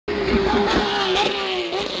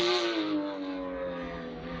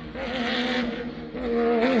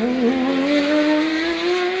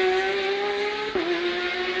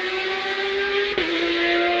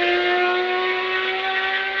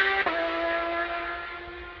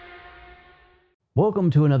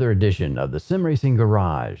Welcome to another edition of the Sim Racing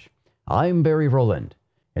Garage. I'm Barry Rowland.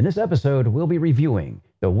 In this episode, we'll be reviewing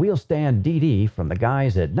the wheel stand DD from the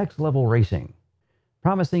guys at Next Level Racing.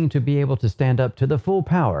 Promising to be able to stand up to the full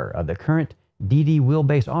power of the current DD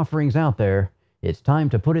Wheelbase offerings out there, it's time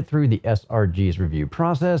to put it through the SRG's review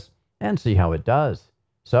process and see how it does.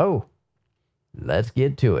 So, let's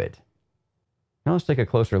get to it. Now let's take a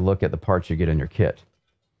closer look at the parts you get in your kit.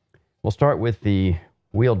 We'll start with the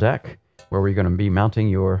wheel deck, where we're going to be mounting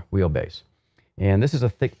your wheelbase. And this is a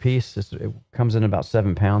thick piece. It comes in about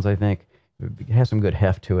 7 pounds, I think. It has some good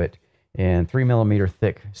heft to it. And 3mm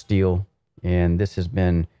thick steel. And this has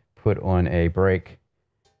been put on a brake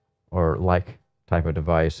or like type of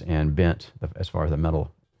device and bent as far as the metal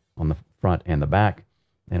on the front and the back.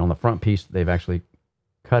 And on the front piece, they've actually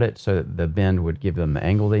cut it so that the bend would give them the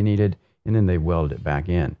angle they needed. And then they welded it back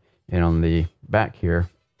in. And on the back here,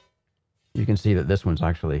 you can see that this one's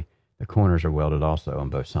actually, the corners are welded also on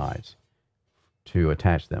both sides to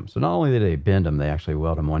attach them. So not only do they bend them, they actually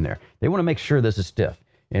weld them on there. They want to make sure this is stiff.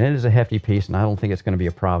 And it is a hefty piece, and I don't think it's going to be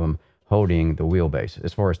a problem holding the wheelbase.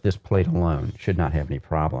 As far as this plate alone, should not have any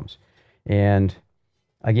problems. And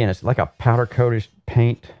again, it's like a powder coated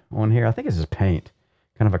paint on here. I think this is paint,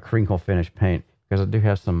 kind of a crinkle finish paint, because I do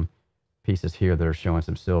have some pieces here that are showing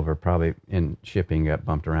some silver, probably in shipping got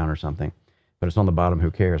bumped around or something. But it's on the bottom, who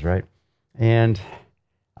cares, right? And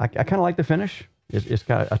I kind of like the finish. It's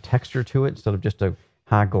got a texture to it instead of just a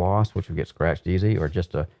high gloss, which would get scratched easy, or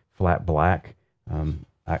just a flat black.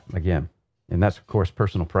 Again, and that's, of course,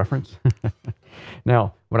 personal preference.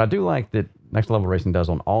 Now, what I do like that Next Level Racing does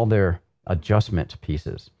on all their adjustment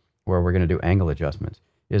pieces, where we're going to do angle adjustments,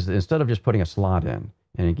 is that instead of just putting a slot in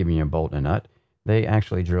and giving you a bolt and a nut, they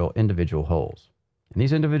actually drill individual holes. And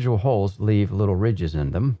these individual holes leave little ridges in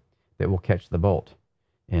them that will catch the bolt.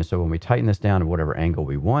 And so when we tighten this down to whatever angle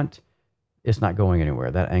we want, it's not going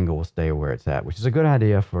anywhere. That angle will stay where it's at, which is a good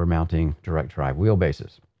idea for mounting direct drive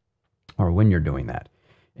wheelbases, or when you're doing that.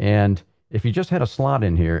 And if you just had a slot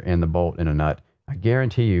in here and the bolt and a nut, I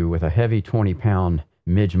guarantee you with a heavy 20-pound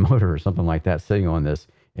midge motor or something like that sitting on this,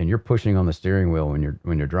 and you're pushing on the steering wheel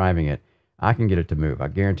when you're driving it, I can get it to move. I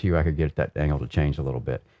guarantee you I could get that angle to change a little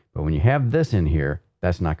bit. But when you have this in here,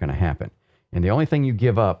 that's not going to happen. And the only thing you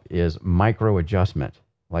give up is micro adjustment,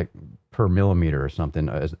 like per millimeter or something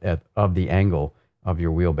of the angle of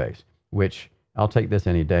your wheelbase, which I'll take this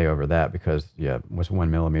any day over that, because yeah, what's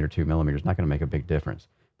 1mm, 2mm is not going to make a big difference.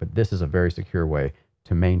 But this is a very secure way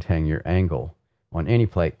to maintain your angle on any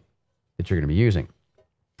plate that you're going to be using.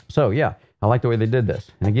 So yeah, I like the way they did this.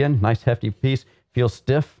 And again, nice hefty piece, feels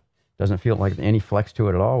stiff, doesn't feel like any flex to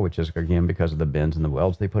it at all, which is again because of the bends and the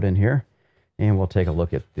welds they put in here. And we'll take a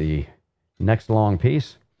look at the next long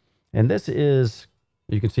piece. And this is,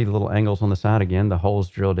 you can see the little angles on the side again, the holes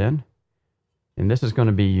drilled in. And this is going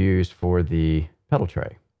to be used for the pedal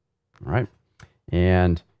tray. All right.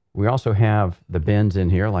 And we also have the bends in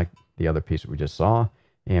here, like the other piece that we just saw.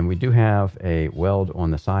 And we do have a weld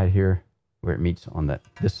on the side here where it meets on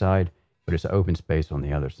this side, but it's an open space on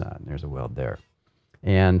the other side. And there's a weld there.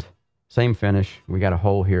 And same finish. We got a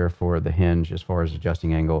hole here for the hinge as far as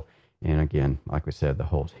adjusting angle. And again, like we said, the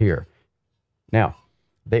holes here. Now,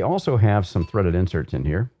 they also have some threaded inserts in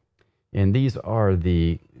here, and these are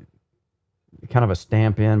the kind of a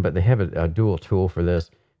stamp in, but they have a dual tool for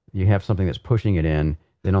this. You have something that's pushing it in,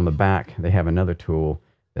 then on the back they have another tool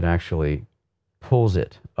that actually pulls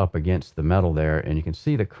it up against the metal there, and you can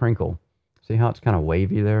see the crinkle. See how it's kind of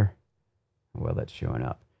wavy there? Well, that's showing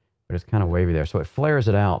up, but it's kind of wavy there. So it flares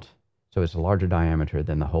it out, so it's a larger diameter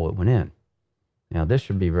than the hole it went in. Now this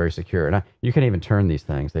should be very secure, and you can even turn these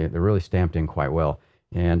things. They're really stamped in quite well.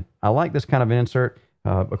 And I like this kind of insert.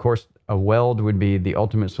 Of course, a weld would be the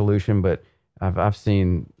ultimate solution, but I've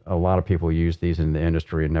seen a lot of people use these in the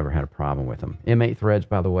industry and never had a problem with them. M8 threads,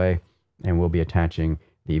 by the way, and we'll be attaching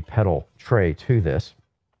the pedal tray to this,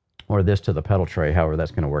 or this to the pedal tray, however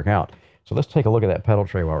that's going to work out. So let's take a look at that pedal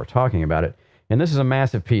tray while we're talking about it. And this is a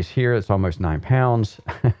massive piece here. It's almost 9 pounds,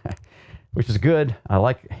 which is good. I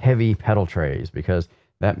like heavy pedal trays because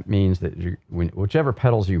that means that whichever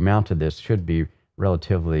pedals you mounted this should be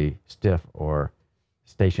relatively stiff or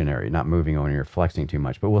stationary, not moving on or flexing too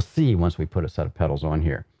much. But we'll see once we put a set of pedals on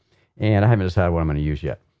here. And I haven't decided what I'm going to use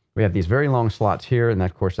yet. We have these very long slots here, and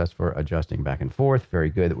of course that's for adjusting back and forth. Very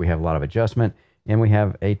good that we have a lot of adjustment, and we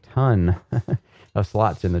have a ton of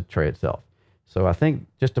slots in the tray itself. So I think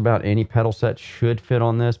just about any pedal set should fit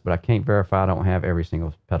on this, but I can't verify. I don't have every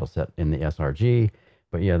single pedal set in the SRG.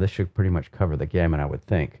 But yeah, this should pretty much cover the gamut, I would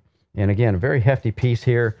think. And again, a very hefty piece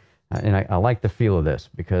here. And I like the feel of this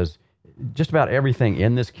because just about everything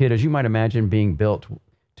in this kit, as you might imagine, being built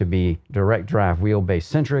to be direct drive wheelbase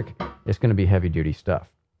centric, it's going to be heavy duty stuff.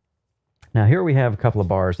 Now here we have a couple of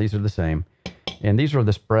bars. These are the same. And these are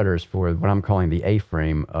the spreaders for what I'm calling the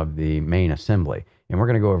A-frame of the main assembly. And we're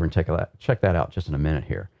going to go over and check that out just in a minute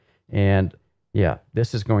here. And yeah,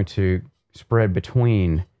 this is going to spread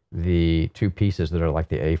between the two pieces that are like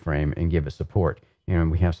the A-frame and give it support. And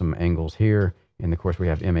we have some angles here. And of course we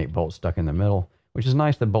have M8 bolts stuck in the middle, which is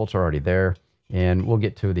nice. The bolts are already there. And we'll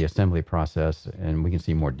get to the assembly process and we can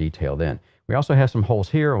see more detail then. We also have some holes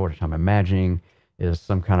here, which I'm imagining is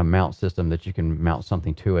some kind of mount system that you can mount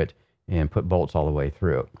something to it and put bolts all the way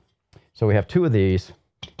through. So we have two of these,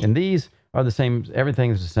 and these are the same.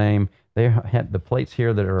 Everything is the same. They have the plates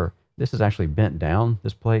here that are, this is actually bent down,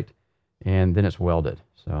 this plate, and then it's welded.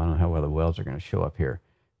 So I don't know how well the welds are going to show up here,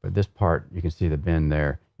 but this part, you can see the bend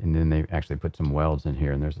there, and then they actually put some welds in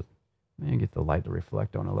here, and there's, let me get the light to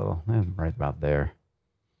reflect on a little, right about there.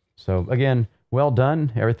 So again, well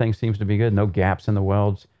done. Everything seems to be good. No gaps in the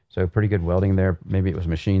welds. So pretty good welding there. Maybe it was a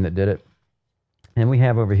machine that did it. And we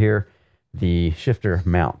have over here the shifter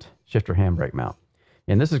mount, shifter handbrake mount.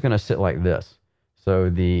 And this is going to sit like this. So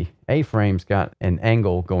the A-frame's got an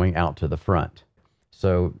angle going out to the front.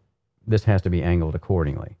 So this has to be angled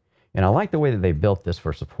accordingly. And I like the way that they built this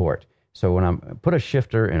for support. So when I put a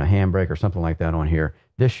shifter and a handbrake or something like that on here,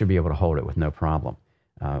 this should be able to hold it with no problem.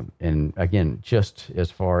 And again, just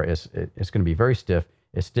as far as it's going to be very stiff,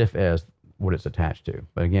 as stiff as what it's attached to.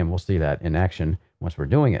 But again, we'll see that in action once we're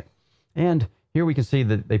doing it. And here we can see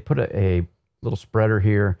that they put a little spreader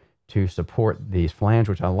here to support these flange,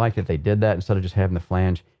 which I like that they did that instead of just having the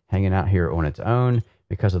flange hanging out here on its own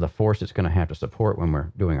because of the force it's going to have to support when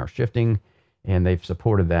we're doing our shifting. And they've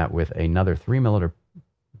supported that with another 3mm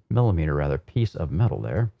piece of metal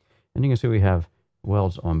there. And you can see we have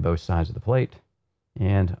welds on both sides of the plate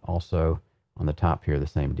and also on the top here, the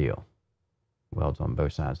same deal. Welds on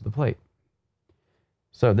both sides of the plate.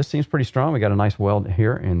 So this seems pretty strong. We got a nice weld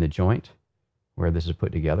here in the joint where this is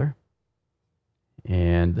put together.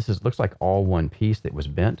 And this looks like all one piece that was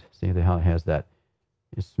bent. See how it has that,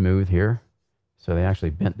 it's smooth here. So they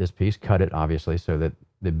actually bent this piece, cut it obviously so that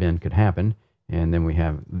the bend could happen. And then we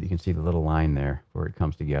have, you can see the little line there where it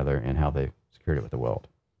comes together and how they secured it with the weld.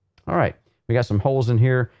 All right, we got some holes in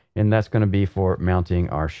here, and that's going to be for mounting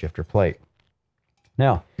our shifter plate.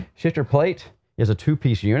 Now, shifter plate is a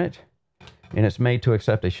two-piece unit, and it's made to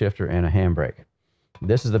accept a shifter and a handbrake.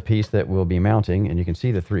 This is the piece that we'll be mounting, and you can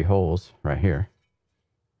see the three holes right here.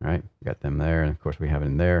 Right, got them there, and of course we have it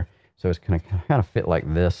in there. So it's going to kind of fit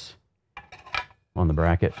like this on the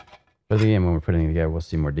bracket. But again, when we're putting it together, we'll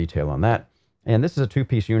see more detail on that. And this is a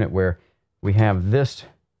two-piece unit where we have this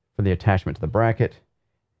for the attachment to the bracket.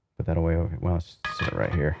 Put that away. Well, let's sit it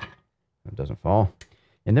right here. It doesn't fall.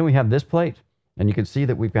 And then we have this plate. And you can see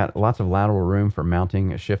that we've got lots of lateral room for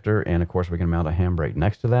mounting a shifter. And of course, we can mount a handbrake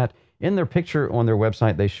next to that. In their picture on their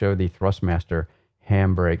website, they show the Thrustmaster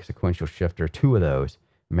handbrake sequential shifter, two of those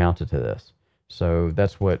mounted to this. So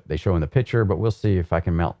that's what they show in the picture, but we'll see if I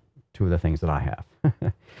can mount two of the things that I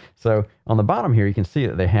have. So on the bottom here, you can see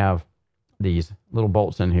that they have these little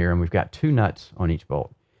bolts in here, and we've got two nuts on each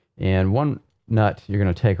bolt. And one nut you're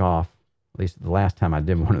going to take off, at least the last time I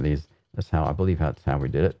did one of these, I believe that's how we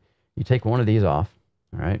did it. You take one of these off,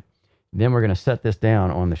 all right? Then we're going to set this down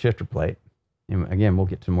on the shifter plate. And again, we'll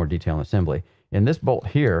get to more detail in assembly. And this bolt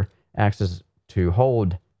here acts as to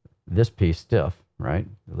hold this piece stiff, right?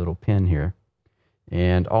 The little pin here.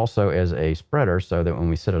 And also as a spreader so that when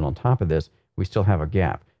we sit it on top of this, we still have a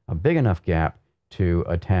gap, a big enough gap to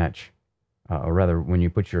attach, or rather when you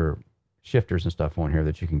put your shifters and stuff on here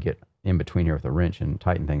that you can get in between here with a wrench and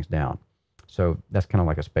tighten things down. So that's kind of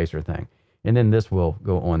like a spacer thing. And then this will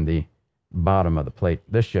go on the bottom of the plate,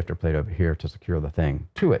 this shifter plate over here, to secure the thing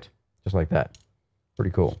to it, just like that.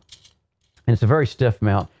 Pretty cool. And it's a very stiff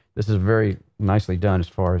mount. This is very nicely done as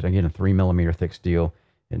far as, again, a 3mm thick steel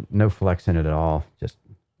and no flex in it at all.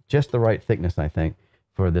 Just the right thickness, I think,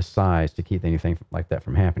 for this size to keep anything like that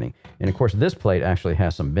from happening. And of course, this plate actually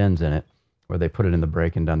has some bends in it where they put it in the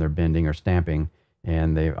brake and done their bending or stamping,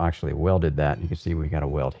 and they've actually welded that. You can see we got a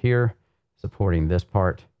weld here supporting this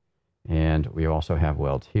part, and we also have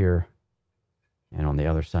welds here and on the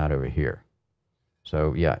other side over here.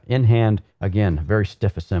 So yeah, in hand, again, very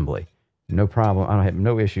stiff assembly. No problem. I don't have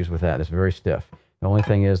no issues with that. It's very stiff. The only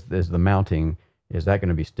thing is the mounting. Is that going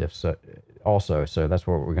to be stiff also? So that's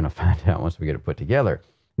what we're going to find out once we get it put together.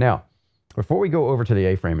 Now, before we go over to the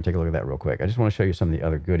A-frame and take a look at that real quick, I just want to show you some of the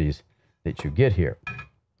other goodies that you get here.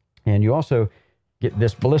 And you also get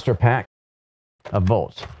this blister pack of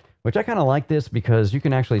bolts, which I kind of like this because you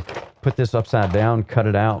can actually put this upside down, cut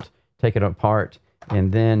it out, take it apart,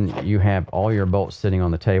 And then you have all your bolts sitting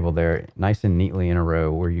on the table there, nice and neatly in a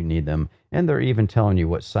row where you need them. And they're even telling you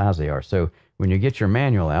what size they are. So when you get your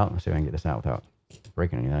manual out, let's see if I can get this out without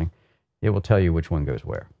breaking anything, it will tell you which one goes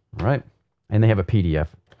where. All right. And they have a PDF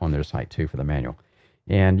on their site too for the manual.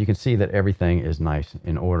 And you can see that everything is nice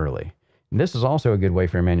and orderly. And this is also a good way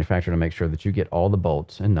for your manufacturer to make sure that you get all the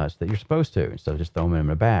bolts and nuts that you're supposed to, instead of just throwing them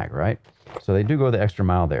in a bag, right? So they do go the extra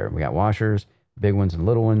mile there. We got washers, big ones and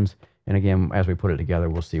little ones. And again, as we put it together,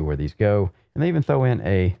 we'll see where these go. And they even throw in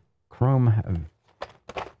a chrome,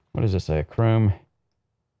 what does this say? A chrome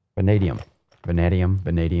vanadium, whatever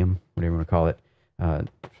you want to call it.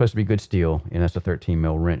 Supposed to be good steel, and that's a 13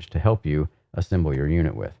 mil wrench to help you assemble your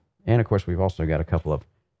unit with. And of course, we've also got a couple of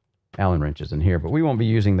Allen wrenches in here, but we won't be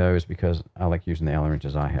using those because I like using the Allen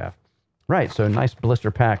wrenches I have. Right, so nice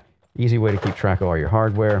blister pack, easy way to keep track of all your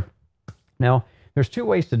hardware. Now, there's two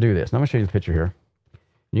ways to do this. And I'm going to show you the picture here.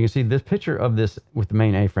 You can see this picture of this with the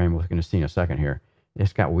main A-frame we're going to see in a second here.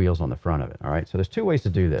 It's got wheels on the front of it, all right? So there's two ways to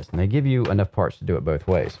do this, and they give you enough parts to do it both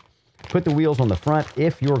ways. Put the wheels on the front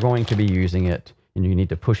if you're going to be using it, and you need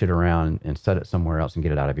to push it around and set it somewhere else and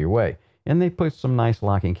get it out of your way. And they put some nice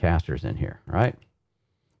locking casters in here, all right?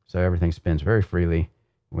 So everything spins very freely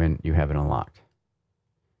when you have it unlocked.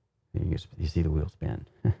 You see the wheel spin.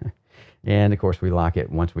 And of course, we lock it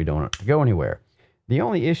once we don't go anywhere. The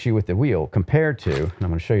only issue with the wheel compared to, and I'm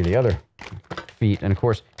going to show you the other feet, and of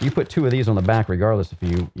course, you put two of these on the back regardless if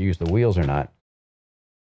you use the wheels or not.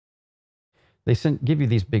 They give you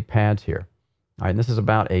these big pads here. All right, and this is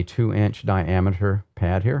about a 2-inch diameter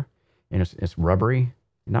pad here, and it's rubbery,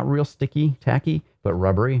 not real sticky, tacky, but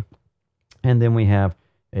rubbery. And then we have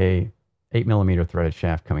a 8mm threaded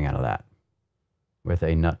shaft coming out of that with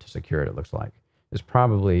a nut to secure it, it looks like. It's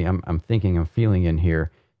probably, I'm feeling in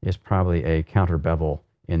here, is probably a counter bevel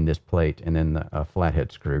in this plate, and then a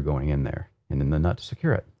flathead screw going in there, and then the nut to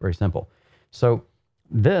secure it. Very simple. So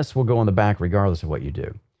this will go on the back regardless of what you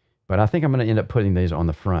do. But I think I'm going to end up putting these on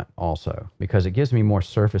the front also, because it gives me more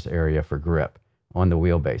surface area for grip on the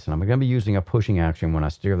wheelbase. And I'm going to be using a pushing action when I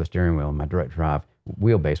steer the steering wheel in my direct drive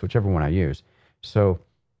wheelbase, whichever one I use. So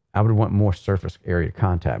I would want more surface area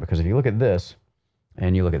contact, because if you look at this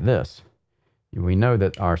and you look at this, we know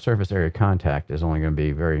that our surface area contact is only going to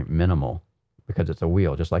be very minimal because it's a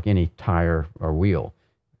wheel, just like any tire or wheel.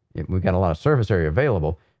 We've got a lot of surface area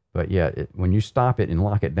available, but yet when you stop it and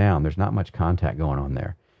lock it down, there's not much contact going on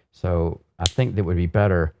there. So I think that would be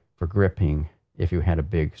better for gripping if you had a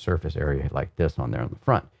big surface area like this on there on the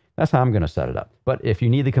front. That's how I'm going to set it up. But if you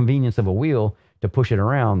need the convenience of a wheel to push it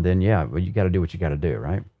around, then yeah, well, you got to do what you got to do,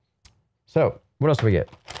 right? So what else do we get?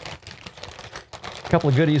 A couple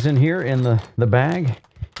of goodies in here in the bag.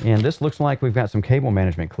 And this looks like we've got some cable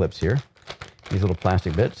management clips here. These little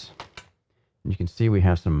plastic bits. And you can see we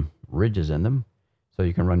have some ridges in them. So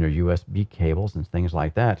you can run your USB cables and things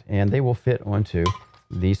like that. And they will fit onto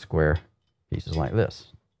these square pieces like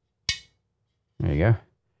this. There you go.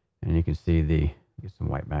 And you can see get some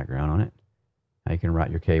white background on it. How you can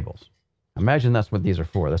route your cables. Imagine that's what these are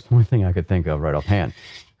for. That's the only thing I could think of right offhand.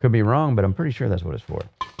 Could be wrong, but I'm pretty sure that's what it's for.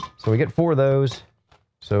 So we get 4 of those.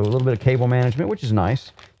 So a little bit of cable management, which is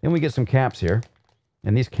nice. Then we get some caps here.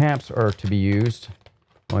 And these caps are to be used.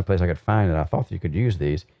 The only place I could find that I thought that you could use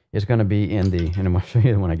these is going to be in and I'm going to show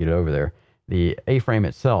you when I get over there, the A-frame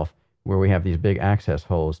itself, where we have these big access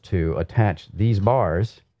holes to attach these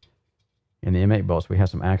bars. In the M8 bolts, we have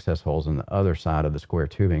some access holes on the other side of the square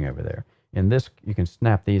tubing over there. And this, you can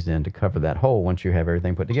snap these in to cover that hole once you have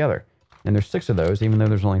everything put together. And there's 6 of those, even though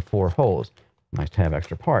there's only 4 holes. Nice to have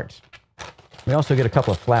extra parts. We also get a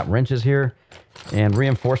couple of flat wrenches here and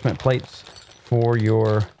reinforcement plates for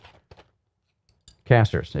your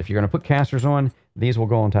casters. If you're going to put casters on, these will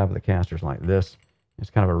go on top of the casters like this. It's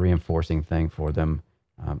kind of a reinforcing thing for them,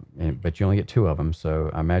 but you only get 2 of them, so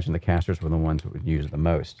I imagine the casters were the ones that would use the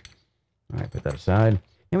most. All right, put that aside.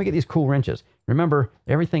 And we get these cool wrenches. Remember,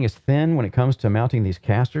 everything is thin when it comes to mounting these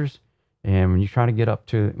casters, and when you try to get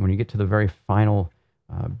when you get to the very final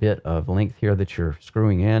bit of length here that you're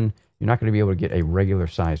screwing in, you're not going to be able to get a regular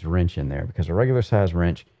sized wrench in there, because a regular sized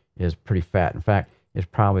wrench is pretty fat. In fact, it's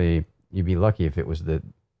probably, you'd be lucky if it was the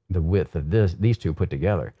width of these 2 put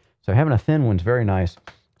together. So having a thin one's very nice,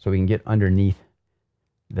 so we can get underneath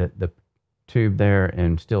the tube there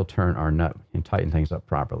and still turn our nut and tighten things up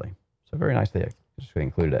properly. So very nice they just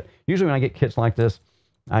included it. Usually when I get kits like this,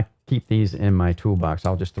 I keep these in my toolbox.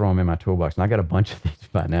 I'll just throw them in my toolbox. And I got a bunch of these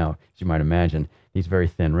by now, as you might imagine, these very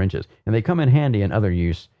thin wrenches. And they come in handy in other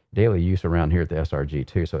use, daily use around here at the SRG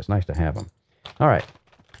too, so it's nice to have them. All right,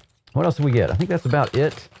 what else do we get? I think that's about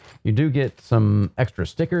it. You do get some extra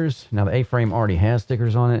stickers. Now the A-frame already has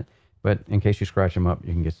stickers on it, but in case you scratch them up,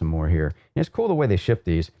 you can get some more here. And it's cool the way they ship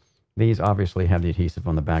these. These obviously have the adhesive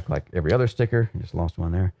on the back like every other sticker. I just lost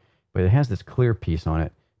one there. But it has this clear piece on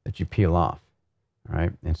it that you peel off. All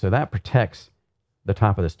right. And so that protects the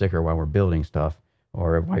top of the sticker while we're building stuff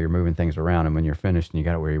or while you're moving things around. And when you're finished and you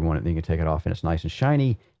got it where you want it, then you can take it off and it's nice and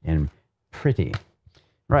shiny and pretty.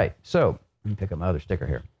 Right. So let me pick up my other sticker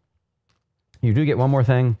here. You do get one more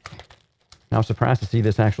thing. I was surprised to see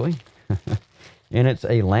this actually. And it's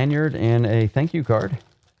a lanyard and a thank you card.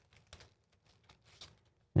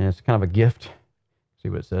 And it's kind of a gift. See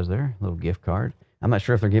what it says there? A little gift card. I'm not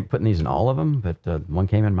sure if they're putting these in all of them, but one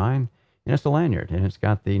came in mine. And it's a lanyard. And it's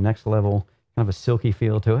got the Next Level, kind of a silky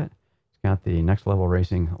feel to it. It's got the Next Level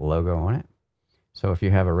Racing logo on it. So if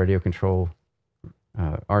you have a radio control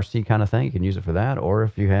RC kind of thing, you can use it for that. Or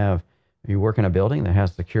if you work in a building that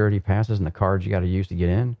has security passes and the cards you got to use to get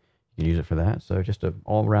in, you can use it for that. So just an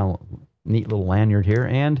all-around neat little lanyard here.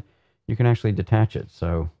 And you can actually detach it.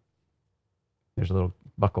 So there's a little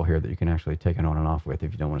buckle here that you can actually take it on and off with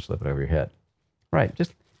if you don't want to slip it over your head. Right,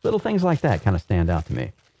 just little things like that kind of stand out to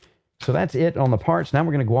me. So that's it on the parts. Now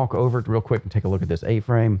we're going to walk over it real quick and take a look at this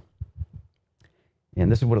A-frame.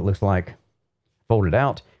 And this is what it looks like folded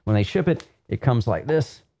out. When they ship it, it comes like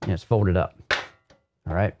this, and it's folded up.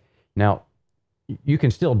 All right. Now, you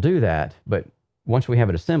can still do that, but once we have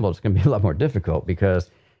it assembled, it's going to be a lot more difficult because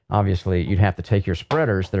obviously you'd have to take your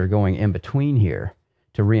spreaders that are going in between here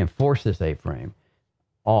to reinforce this A-frame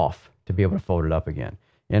off to be able to fold it up again.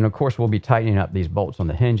 And of course, we'll be tightening up these bolts on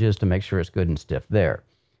the hinges to make sure it's good and stiff there.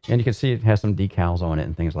 And you can see it has some decals on it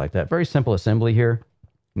and things like that. Very simple assembly here.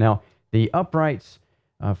 Now, the uprights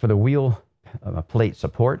for the wheel plate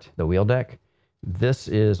support, the wheel deck, this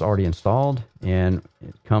is already installed and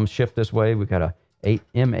it comes shipped this way. We've got a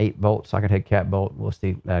M8 bolt, socket head cap bolt. We'll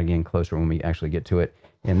see that again closer when we actually get to it.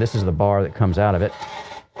 And this is the bar that comes out of it.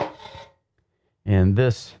 And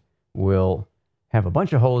this will have a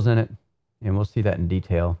bunch of holes in it. And we'll see that in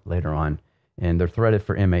detail later on. And they're threaded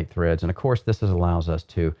for M8 threads. And of course, this allows us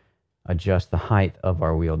to adjust the height of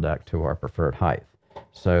our wheel deck to our preferred height.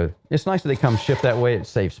 So it's nice that they come shipped that way. It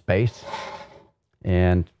saves space.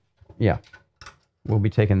 And yeah, we'll be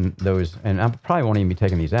taking those. And I probably won't even be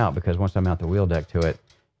taking these out because once I mount the wheel deck to it,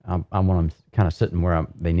 I want them kind of sitting where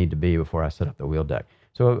they need to be before I set up the wheel deck.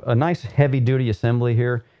 So a nice heavy duty assembly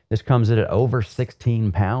here. This comes in at over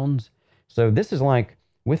 16 pounds. So this is like,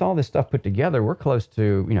 with all this stuff put together, we're close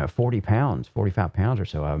to, 40 pounds, 45 pounds or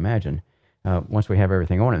so, I imagine, once we have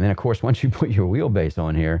everything on it. And then, of course, once you put your wheelbase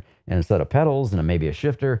on here and a set of pedals and maybe a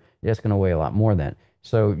shifter, it's going to weigh a lot more than.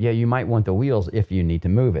 So, yeah, you might want the wheels if you need to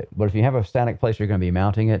move it. But if you have a static place you're going to be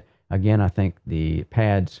mounting it, again, I think the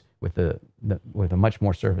pads with with a much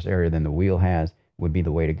more surface area than the wheel has would be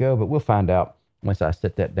the way to go. But we'll find out once I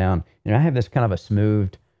set that down. I have this kind of a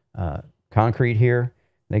smoothed concrete here.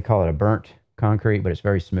 They call it a burnt concrete, but it's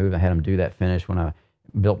very smooth. I had them do that finish when I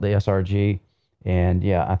built the SRG. And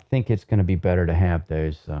yeah, I think it's going to be better to have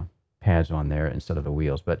those pads on there instead of the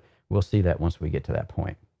wheels, but we'll see that once we get to that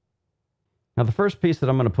point. Now, the first piece that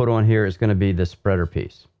I'm going to put on here is going to be the spreader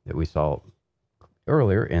piece that we saw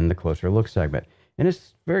earlier in the closer look segment. And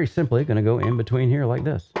it's very simply going to go in between here like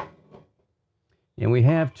this. And we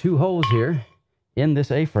have two holes here in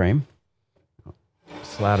this A-frame.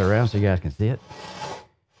 Slide it around so you guys can see it.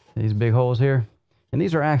 These big holes here. And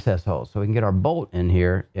these are access holes, so we can get our bolt in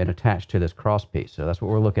here and attach to this cross piece. So that's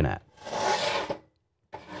what we're looking at.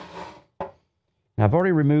 Now, I've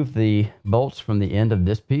already removed the bolts from the end of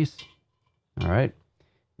this piece. All right.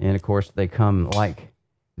 And of course, they come like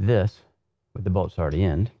this with the bolts already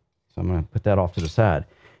in. So I'm going to put that off to the side.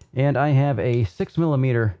 And I have a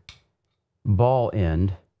 6mm ball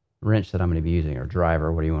end wrench that I'm going to be using, or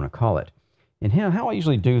driver, what do you want to call it. And how I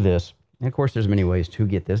usually do this, and of course, there's many ways to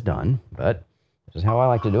get this done, but this is how I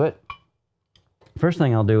like to do it. First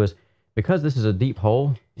thing I'll do is, because this is a deep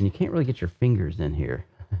hole, and you can't really get your fingers in here.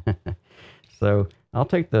 So I'll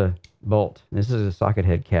take the bolt. This is a socket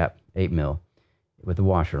head cap, 8mm, with the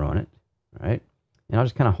washer on it, right? And I'll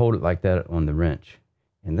just kind of hold it like that on the wrench.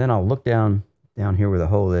 And then I'll look down here where the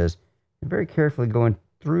hole is, and very carefully going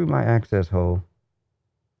through my access hole,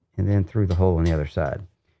 and then through the hole on the other side.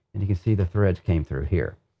 And you can see the threads came through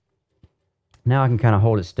here. Now I can kind of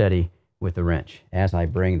hold it steady with the wrench as I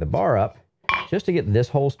bring the bar up just to get this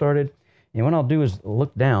hole started. And what I'll do is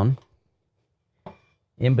look down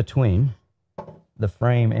in between the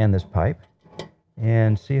frame and this pipe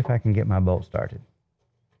and see if I can get my bolt started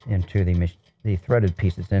into the threaded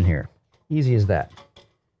piece that's in here. Easy as that.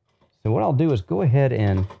 So what I'll do is go ahead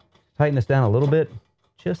and tighten this down a little bit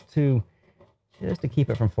just to keep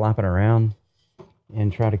it from flopping around,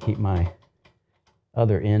 and try to keep my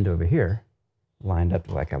other end over here lined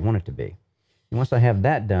up like I want it to be. And once I have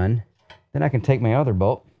that done, then I can take my other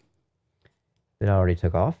bolt that I already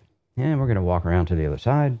took off, and we're going to walk around to the other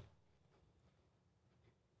side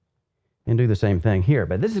and do the same thing here.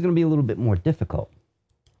 But this is going to be a little bit more difficult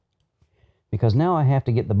because now I have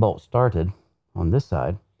to get the bolt started on this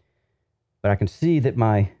side, but I can see that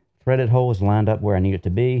my threaded hole is lined up where I need it to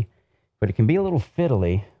be, but it can be a little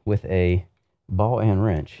fiddly with a ball and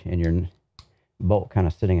wrench and your bolt kind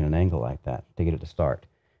of sitting at an angle like that to get it to start.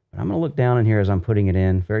 But I'm going to look down in here as I'm putting it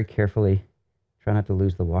in very carefully. Try not to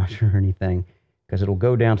lose the washer or anything, because it'll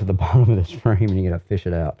go down to the bottom of this frame and you got to fish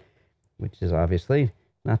it out, which is obviously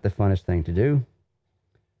not the funnest thing to do.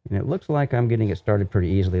 And it looks like I'm getting it started pretty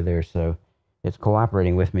easily there, so it's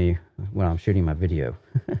cooperating with me when I'm shooting my video.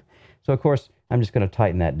 So of course, I'm just going to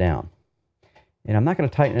tighten that down. And I'm not going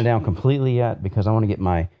to tighten it down completely yet because I want to get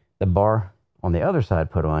the bar on the other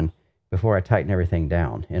side put on before I tighten everything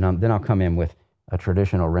down. And then I'll come in with a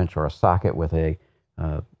traditional wrench or a socket with a,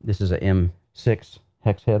 this is a M6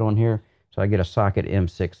 hex head on here. So I get a socket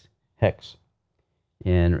M6 hex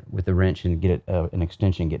in with the wrench and get it an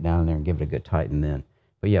extension, get down in there and give it a good tighten then.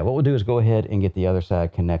 But yeah, what we'll do is go ahead and get the other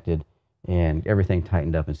side connected and everything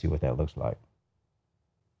tightened up and see what that looks like.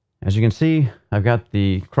 As you can see, I've got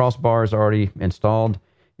the crossbars already installed,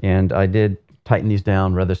 and I did tighten these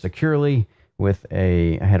down rather securely with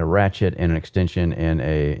I had a ratchet and an extension and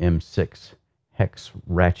a M6 hex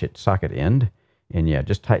ratchet socket end. And yeah,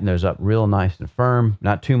 just tighten those up real nice and firm.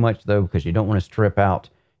 Not too much though, because you don't want to strip out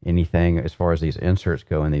anything as far as these inserts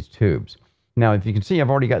go in these tubes. Now, if you can see,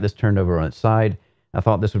 I've already got this turned over on its side. I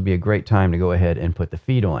thought this would be a great time to go ahead and put the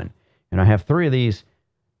feet on. And I have 3 of these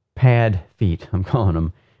pad feet, I'm calling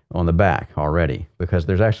them, on the back already, because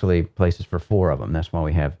there's actually places for 4 of them. That's why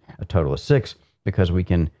we have a total of 6, because we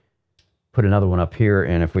can put another one up here,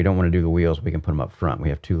 and if we don't want to do the wheels, we can put them up front. We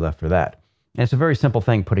have 2 left for that. And it's a very simple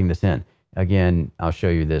thing putting this in. Again, I'll show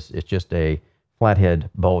you this. It's just a flathead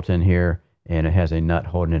bolt in here, and it has a nut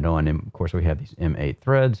holding it on. And of course, we have these M8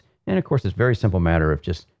 threads. And of course, it's a very simple matter of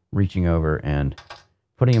just reaching over and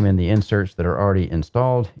putting them in the inserts that are already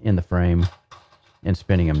installed in the frame and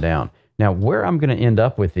spinning them down. Now, where I'm going to end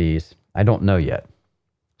up with these, I don't know yet.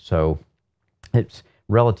 So it's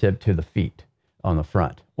relative to the feet on the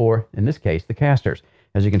front, or in this case, the casters.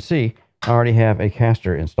 As you can see, I already have a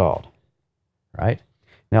caster installed, right?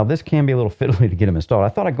 Now, this can be a little fiddly to get them installed. I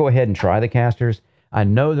thought I'd go ahead and try the casters. I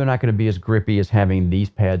know they're not going to be as grippy as having these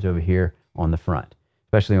pads over here on the front,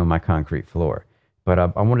 especially on my concrete floor. But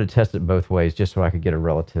I wanted to test it both ways just so I could get a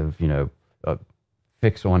relative,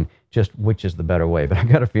 fix on just which is the better way. But I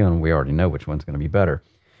got a feeling we already know which one's going to be better.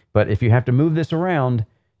 But if you have to move this around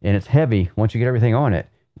and it's heavy, once you get everything on it,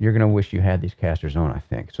 you're going to wish you had these casters on, I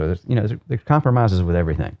think. So there's compromises with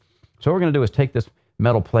everything. So what we're going to do is take this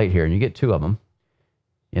metal plate here, and you get 2 of them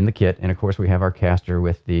in the kit. And of course, we have our caster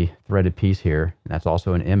with the threaded piece here. And that's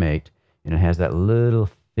also an M8, and it has that little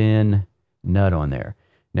thin nut on there.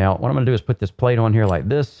 Now, what I'm going to do is put this plate on here like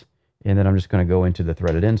this, and then I'm just going to go into the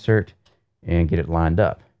threaded insert and get it lined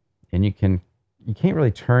up. And you can't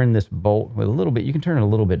really turn this bolt with a little bit. You can turn it a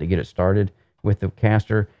little bit to get it started with the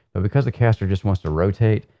caster, but because the caster just wants to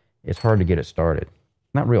rotate, it's hard to get it started.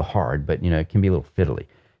 Not real hard, but it can be a little fiddly.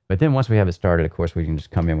 But then once we have it started, of course, we can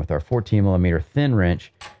just come in with our 14mm thin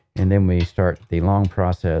wrench, and then we start the long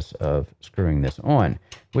process of screwing this on,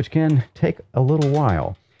 which can take a little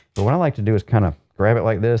while. But what I like to do is kind of grab it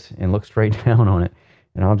like this and look straight down on it,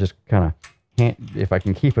 and I'll just kind of, if I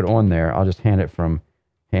can keep it on there, I'll just hand it from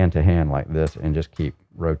hand to hand like this and just keep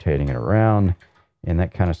rotating it around, and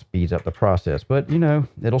that kind of speeds up the process. But,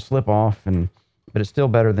 it'll slip off, but it's still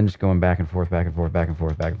better than just going back and forth, back and forth, back and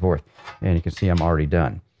forth, back and forth. And you can see I'm already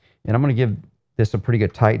done. And I'm going to give this a pretty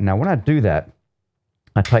good tighten. Now, when I do that,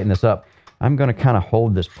 I tighten this up, I'm going to kind of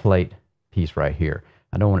hold this plate piece right here.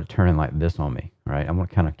 I don't want it turning like this on me, right? I'm going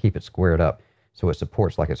to kind of keep it squared up so it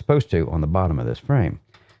supports like it's supposed to on the bottom of this frame.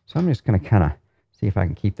 So I'm just going to kind of see if I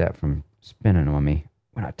can keep that from spinning on me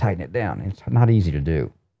when I tighten it down. It's not easy to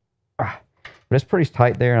do. But it's pretty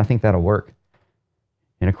tight there, and I think that'll work.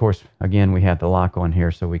 And of course, again, we have the lock on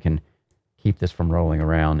here so we can keep this from rolling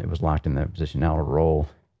around. It was locked in that position. Now it'll roll.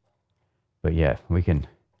 But yeah, we can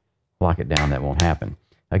lock it down. That won't happen.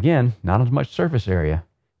 Again, not as much surface area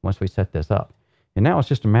once we set this up. And now it's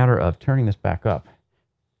just a matter of turning this back up.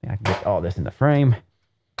 I can get all this in the frame.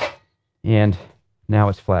 And now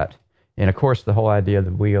it's flat. And of course, the whole idea of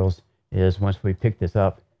the wheels is once we pick this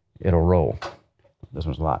up, it'll roll. This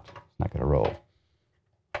one's locked. It's not going to roll.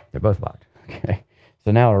 They're both locked. Okay.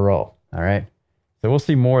 So now it'll roll. All right. So we'll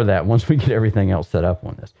see more of that once we get everything else set up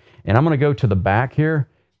on this. And I'm going to go to the back here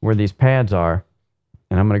where these pads are,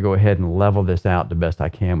 And I'm going to go ahead and level this out the best I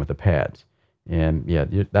can with the pads. And yeah,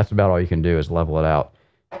 that's about all you can do is level it out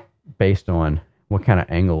based on what kind of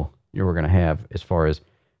angle you're going to have as far as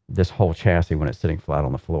this whole chassis when it's sitting flat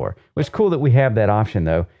on the floor. It's cool that we have that option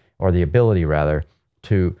though, or the ability rather,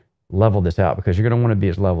 to level this out because you're going to want to be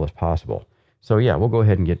as level as possible. So yeah, we'll go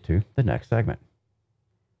ahead and get to the next segment.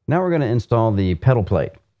 Now we're going to install the pedal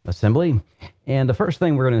plate assembly. And the first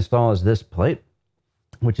thing we're going to install is this plate,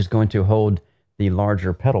 which is going to hold the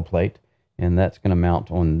larger pedal plate. And that's going to mount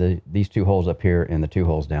on these two holes up here and the two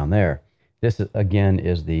holes down there. This, again,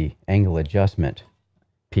 is the angle adjustment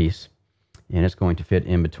piece. And it's going to fit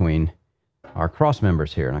in between our cross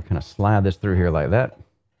members here. And I kind of slide this through here like that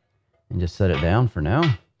and just set it down for now.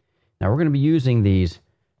 Now we're going to be using these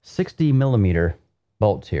 60 millimeter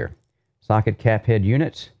bolts here. Socket cap head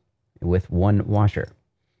units with one washer.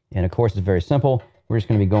 And of course, it's very simple. We're just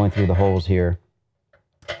going to be going through the holes here,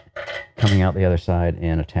 coming out the other side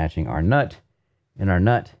and attaching our nut. And our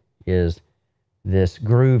nut is this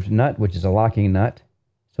grooved nut, which is a locking nut.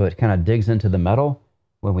 So it kind of digs into the metal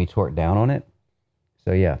when we torque down on it.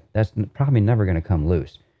 So yeah, that's probably never going to come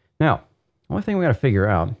loose. Now, the only thing we got to figure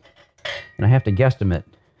out, and I have to guesstimate,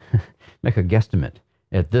 make a guesstimate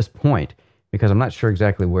at this point, because I'm not sure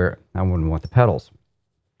exactly where I would want the pedals.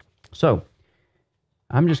 So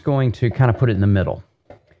I'm just going to kind of put it in the middle.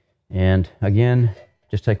 And again,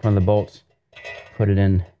 just take one of the bolts, put it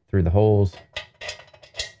in through the holes,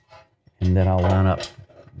 and then I'll line up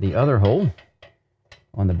the other hole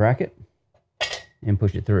on the bracket and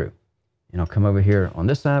push it through. And I'll come over here on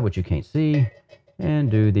this side, which you can't see,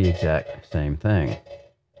 and do the exact same thing.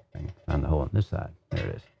 Find the hole on this side. There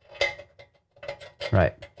it is.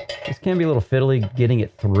 Right. This can be a little fiddly getting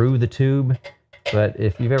it through the tube, but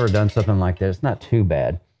if you've ever done something like this, it's not too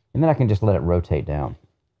bad. And then I can just let it rotate down.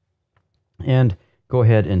 And go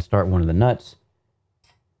ahead and start one of the nuts,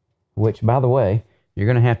 which, by the way, you're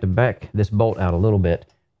going to have to back this bolt out a little bit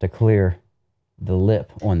to clear the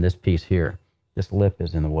lip on this piece here. This lip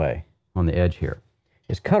is in the way on the edge here.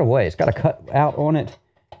 It's cut away. It's got a cut out on it,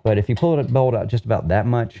 but if you pull the bolt out just about that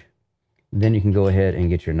much, then you can go ahead and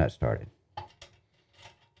get your nut started.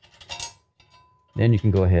 Then you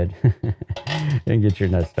can go ahead and get your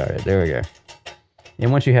nut started. There we go.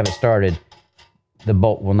 And once you have it started, the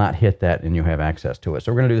bolt will not hit that and you'll have access to it.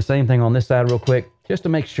 So we're going to do the same thing on this side real quick, just to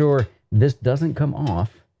make sure this doesn't come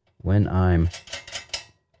off when I'm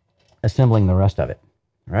assembling the rest of it.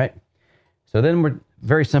 All right. So then we're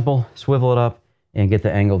very simple, swivel it up and get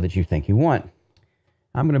the angle that you think you want.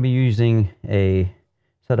 I'm going to be using a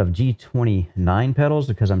set of G29 pedals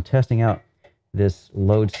because I'm testing out this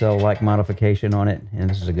load cell-like modification on it, and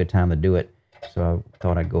this is a good time to do it. So I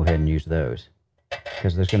thought I'd go ahead and use those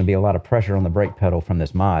because there's going to be a lot of pressure on the brake pedal from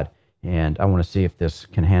this mod, and I want to see if this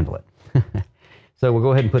can handle it. So we'll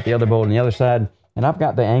go ahead and put the other bolt on the other side, and I've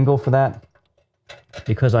got the angle for that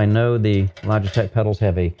because I know the Logitech pedals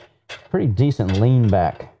have a pretty decent lean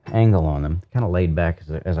back angle on them, kind of laid back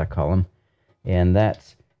as I call them, and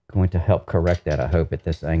that's going to help correct that, I hope, at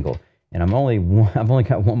this angle. And I've only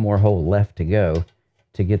got one more hole left to go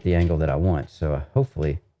to get the angle that I want. So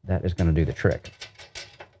hopefully that is going to do the trick.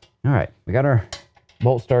 All right, we got our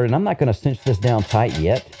bolt started. I'm not going to cinch this down tight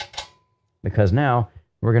yet because now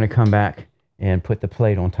we're going to come back and put the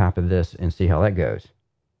plate on top of this and see how that goes.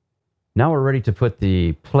 Now we're ready to put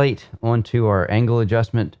the plate onto our angle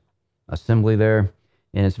adjustment assembly there.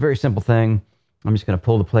 And it's a very simple thing. I'm just going to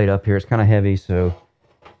pull the plate up here. It's kind of heavy, so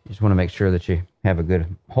you just want to make sure that you have a good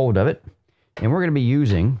hold of it. And we're going to be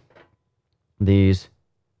using these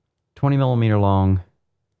 20 millimeter long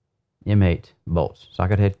M8 bolts,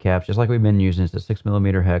 socket head caps, just like we've been using. It's a 6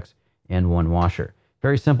 millimeter hex and one washer.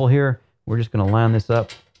 Very simple here. We're just going to line this up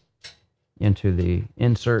into the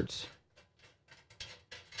inserts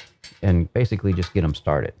and basically just get them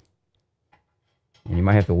started. And you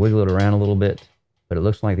might have to wiggle it around a little bit, but it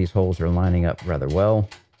looks like these holes are lining up rather well.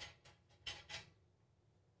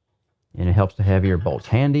 And it helps to have your bolts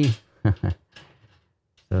handy so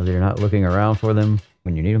that you're not looking around for them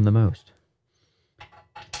when you need them the most.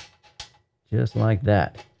 Just like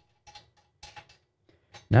that.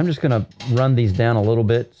 Now I'm just going to run these down a little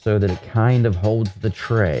bit so that it kind of holds the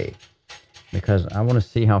tray, because I want to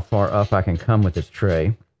see how far up I can come with this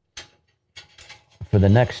tray for the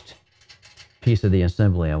next piece of the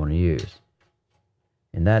assembly I want to use.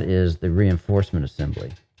 And that is the reinforcement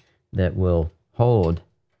assembly that will hold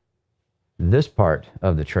this part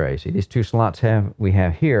of the tray. See, these two slots we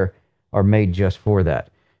have here are made just for that.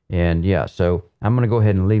 And yeah, so I'm going to go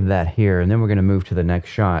ahead and leave that here, and then we're going to move to the next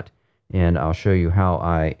shot, and I'll show you how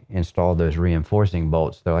I installed those reinforcing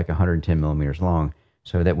bolts. They're like 110 millimeters long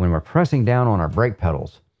so that when we're pressing down on our brake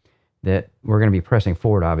pedals, that we're going to be pressing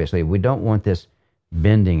forward, obviously. We don't want this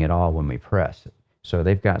bending at all when we press. So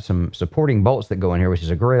they've got some supporting bolts that go in here, which is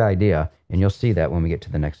a great idea, and you'll see that when we get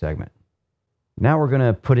to the next segment. Now we're going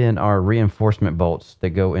to put in our reinforcement bolts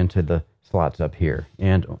that go into the slots up here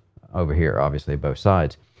and over here, obviously, both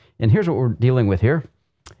sides. And here's what we're dealing with here.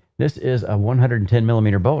 This is a 110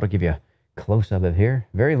 millimeter bolt. I'll give you a close-up of here.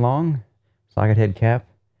 Very long socket head cap.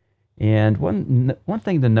 And one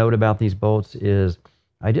thing to note about these bolts is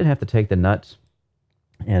I did have to take the nuts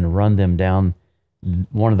and run them down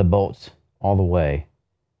one of the bolts all the way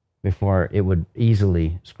before it would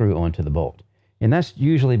easily screw onto the bolt. And that's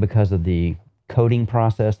usually because of the coating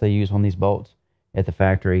process they use on these bolts at the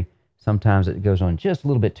factory. Sometimes it goes on just a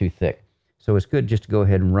little bit too thick. So it's good just to go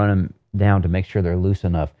ahead and run them down to make sure they're loose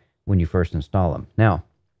enough when you first install them. Now,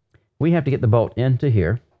 we have to get the bolt into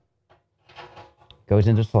here. Goes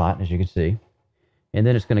into the slot, as you can see. And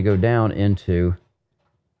then it's going to go down into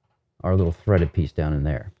our little threaded piece down in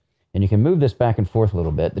there. And you can move this back and forth a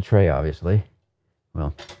little bit, the tray, obviously.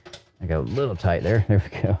 Well, I got a little tight there. There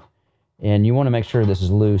we go. And you want to make sure this is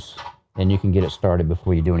loose and you can get it started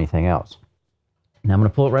before you do anything else. Now I'm going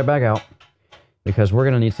to pull it right back out because we're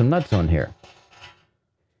going to need some nuts on here.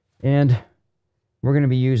 And we're going to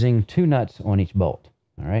be using 2 nuts on each bolt.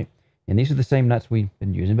 All right. And these are the same nuts we've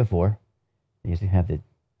been using before. These have the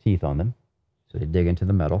teeth on them, so they dig into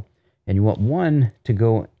the metal. And you want one to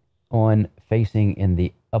go on facing in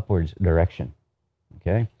the upwards direction,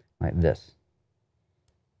 okay, like this.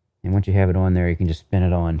 And once you have it on there, you can just spin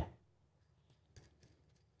it on to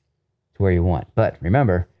where you want. But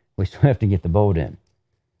remember, we still have to get the bolt in.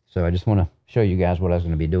 So I just want to show you guys what I was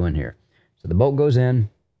going to be doing here. So the bolt goes in.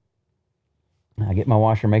 I get my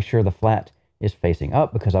washer, make sure the flat is facing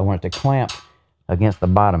up because I want it to clamp against the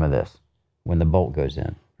bottom of this when the bolt goes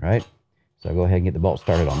in, right? So I'll go ahead and get the bolt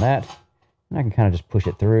started on that. And I can kind of just push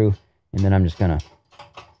it through. And then I'm just going to,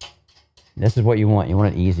 this is what you want. You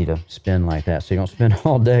want it easy to spin like that. So you don't spend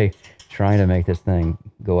all day trying to make this thing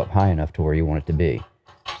go up high enough to where you want it to be.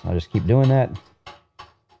 So I'll just keep doing that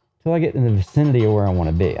until I get in the vicinity of where I want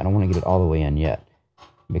to be. I don't want to get it all the way in yet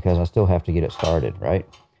because I still have to get it started, right?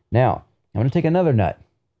 Now, I'm going to take another nut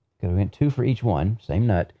because we went 2 for each one, same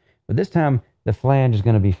nut. But this time, the flange is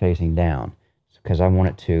going to be facing down because I want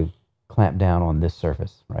it to clamp down on this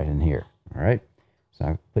surface right in here, all right? So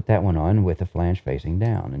I put that one on with the flange facing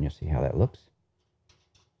down, and you'll see how that looks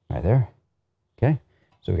right there. Okay,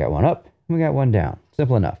 so we got one up, and we got one down.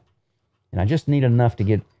 Simple enough. And I just need enough to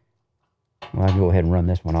get, well, I can go ahead and run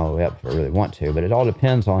this one all the way up if I really want to, but it all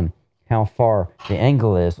depends on how far the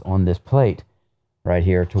angle is on this plate right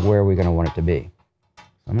here to where we're going to want it to be. So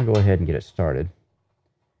I'm going to go ahead and get it started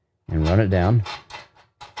and run it down.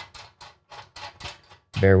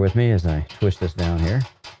 Bear with me as I twist this down here.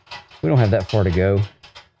 We don't have that far to go.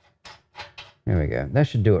 There we go. That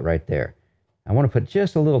should do it right there. I want to put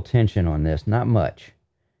just a little tension on this, not much.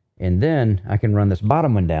 And then I can run this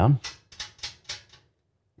bottom one down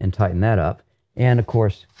and tighten that up. And of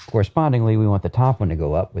course, correspondingly, we want the top one to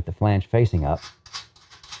go up with the flange facing up.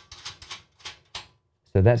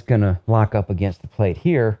 So that's going to lock up against the plate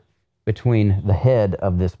here between the head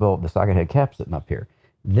of this bolt, the socket head cap sitting up here.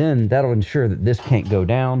 Then that'll ensure that this can't go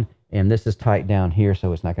down, and this is tight down here,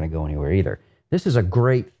 so it's not going to go anywhere either. This is a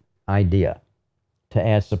great idea to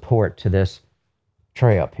add support to this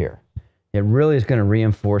tray up here. It really is going to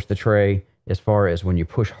reinforce the tray as far as when you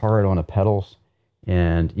push hard on the pedals.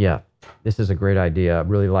 And yeah, this is a great idea. I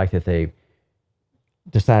really like that they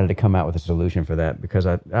decided to come out with a solution for that, because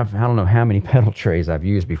I don't know how many pedal trays I've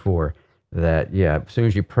used before that, yeah, as soon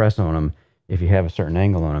as you press on them, if you have a certain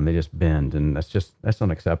angle on them, they just bend, and that's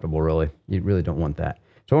unacceptable, really. You really don't want that.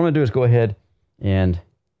 So what I'm going to do is go ahead and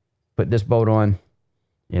put this bolt on,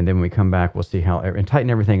 and then when we come back, we'll see how, and tighten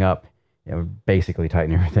everything up. Basically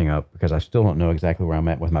tighten everything up, because I still don't know exactly where I'm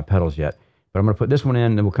at with my pedals yet. But I'm going to put this one in,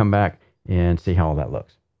 and then we'll come back and see how all that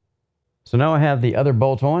looks. So now I have the other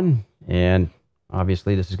bolts on, and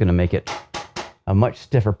obviously this is going to make it a much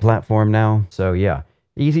stiffer platform now. So yeah,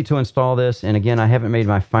 easy to install this. And again, I haven't made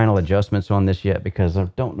my final adjustments on this yet because I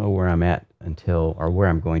don't know where I'm at until, or where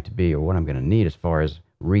I'm going to be, or what I'm going to need as far as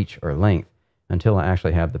reach or length until I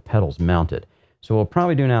actually have the pedals mounted. So what we'll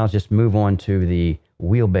probably do now is just move on to the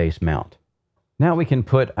wheelbase mount. Now we can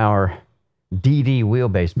put our DD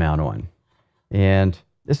wheelbase mount on. And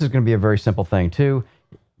this is going to be a very simple thing too.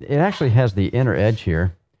 It actually has the inner edge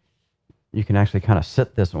here. You can actually kind of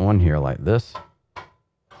sit this on here like this.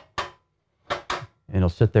 And it'll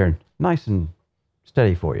sit there nice and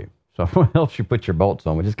steady for you. So it helps you put your bolts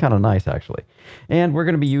on, which is kind of nice actually. And we're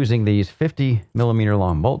going to be using these 50 millimeter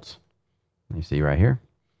long bolts. You see right here.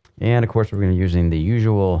 And of course, we're going to be using the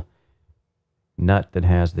usual nut that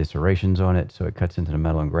has the serrations on it, so it cuts into the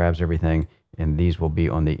metal and grabs everything. And these will be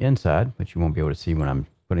on the inside, which you won't be able to see when I'm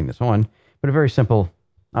putting this on. But a very simple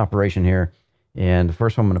operation here. And the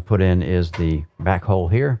first one I'm going to put in is the back hole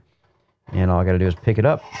here. And all I got to do is pick it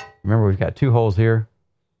up. Remember, we've got 2 holes here.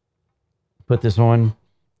 Put this on.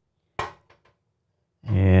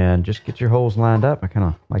 And just get your holes lined up. I kind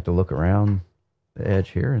of like to look around the edge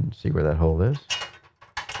here and see where that hole is.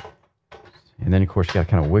 And then, of course, you got to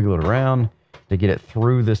kind of wiggle it around to get it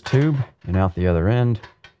through this tube and out the other end,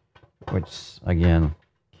 which, again,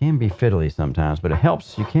 can be fiddly sometimes, but it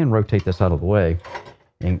helps. You can rotate this out of the way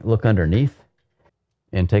and look underneath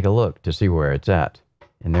and take a look to see where it's at.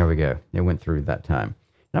 And there we go. It went through that time.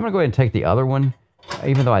 And I'm going to go ahead and take the other one,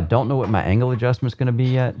 even though I don't know what my angle adjustment is going to be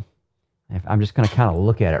yet. I'm just going to kind of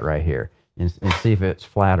look at it right here and see if it's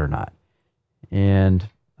flat or not. And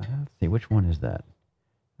let's see, which one is that?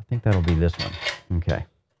 I think that'll be this one. Okay.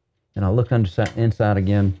 And I'll look inside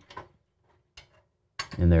again.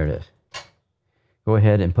 And there it is. Go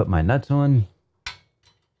ahead and put my nuts on.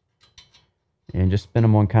 And just spin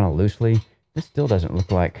them on kind of loosely. This still doesn't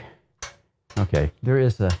look like... Okay, there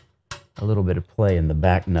is a little bit of play in the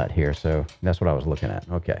back nut here, so that's what I was looking at.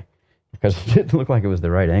 Okay. Because it didn't look like it was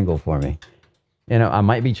the right angle for me. You know, I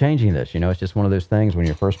might be changing this. You know, it's just one of those things when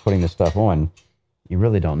you're first putting this stuff on, you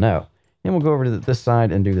really don't know. And we'll go over to this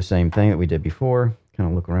side and do the same thing that we did before. Kind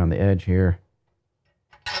of look around the edge here,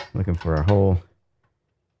 looking for our hole,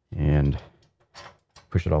 and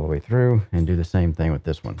push it all the way through, and do the same thing with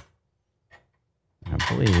this one. I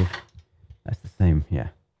believe that's the same, yeah,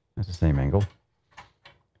 that's the same angle.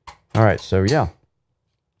 All right, so yeah,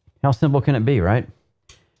 how simple can it be, right?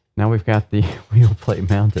 Now we've got the wheel plate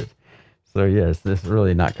mounted. So yes, this is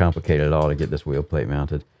really not complicated at all to get this wheel plate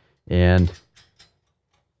mounted. And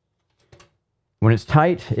when it's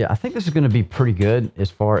tight, yeah, I think this is going to be pretty good as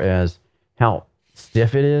far as how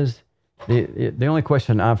stiff it is. The only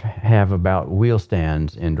question I have about wheel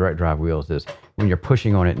stands and direct drive wheels is when you're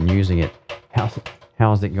pushing on it and using it,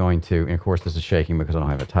 how is it going to, and of course this is shaking because I don't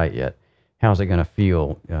have it tight yet, how is it going to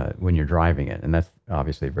feel when you're driving it? And that's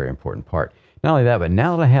obviously a very important part. Not only that, but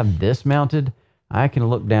now that I have this mounted, I can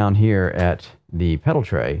look down here at the pedal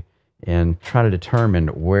tray and try to determine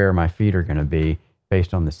where my feet are going to be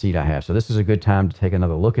based on the seat I have. So this is a good time to take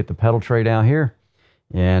another look at the pedal tray down here.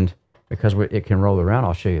 And because it can roll around,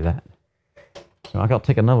 I'll show you that. So I'll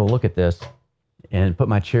take another look at this and put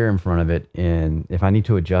my chair in front of it. And if I need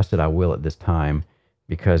to adjust it, I will at this time.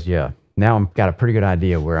 Because, yeah, now I've got a pretty good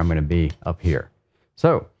idea where I'm going to be up here.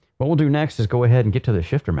 So what we'll do next is go ahead and get to the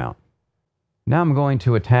shifter mount. Now I'm going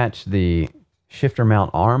to attach the shifter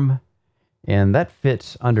mount arm, and that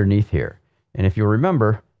fits underneath here. And if you'll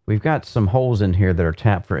remember, we've got some holes in here that are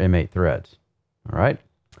tapped for M8 threads. All right.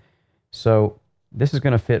 So this is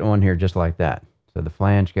going to fit on here just like that. So the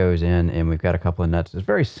flange goes in, and we've got a couple of nuts. It's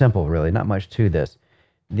very simple, really, not much to this.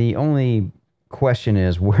 The only question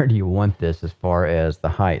is, where do you want this as far as the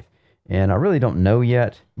height? And I really don't know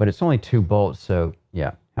yet, but it's only 2 bolts. So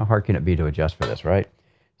yeah, how hard can it be to adjust for this, right?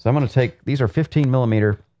 So I'm going to take, these are 15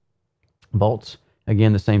 millimeter bolts.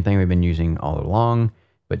 Again, the same thing we've been using all along,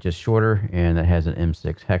 but just shorter, and it has an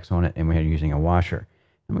M6 hex on it, and we're using a washer.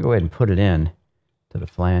 I'm going to go ahead and put it in to the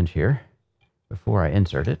flange here before I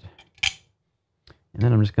insert it. And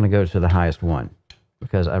then I'm just going to go to the highest one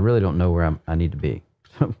because I really don't know where I need to be.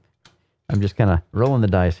 So I'm just kind of rolling the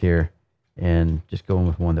dice here and just going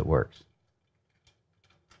with one that works.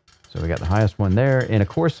 So we got the highest one there, and of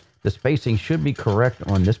course the spacing should be correct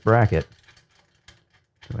on this bracket.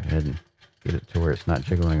 Go ahead and get it to where it's not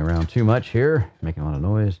jiggling around too much here, making a lot of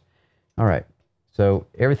noise. All right, so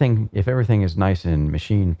if everything is nice and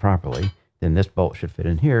machined properly, then this bolt should fit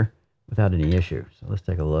in here without any issue. So let's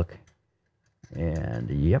take a look. And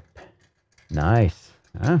yep, nice.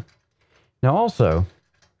 Huh? Now also,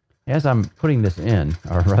 as I'm putting this in,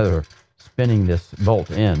 or rather spinning this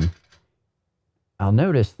bolt in, I'll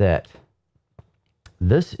notice that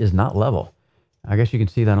this is not level. I guess you can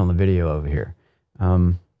see that on the video over here.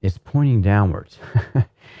 It's pointing downwards.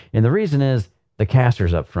 And the reason is the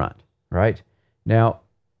casters up front, right? Now,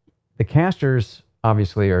 the casters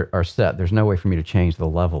obviously are set. There's no way for me to change the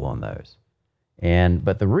level on those.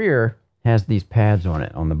 But the rear has these pads on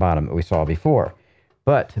it on the bottom that we saw before.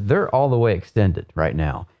 But they're all the way extended right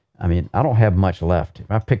now. I mean, I don't have much left.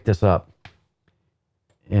 If I pick this up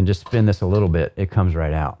and just spin this a little bit, it comes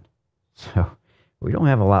right out. So we don't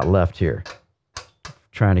have a lot left here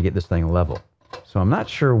trying to get this thing level. So I'm not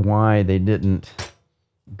sure why they didn't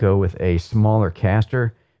go with a smaller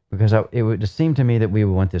caster, because it would just seem to me that we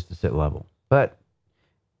would want this to sit level. But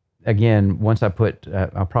again, once I put,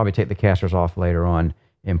 I'll probably take the casters off later on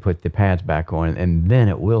and put the pads back on, and then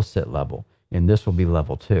it will sit level, and this will be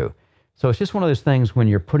level too. So it's just one of those things when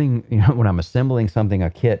you're putting, when I'm assembling something, a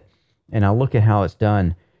kit, and I look at how it's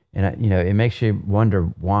done, and it makes you wonder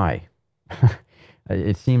why.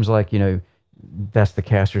 It seems like, that's the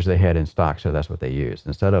casters they had in stock, so that's what they used.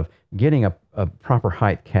 Instead of getting a proper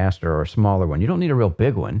height caster or a smaller one, you don't need a real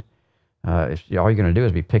big one. All you're going to do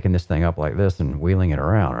is be picking this thing up like this and wheeling it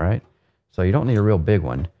around, right? So you don't need a real big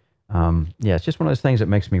one. Yeah, it's just one of those things that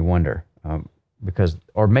makes me wonder,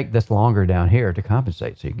 or make this longer down here to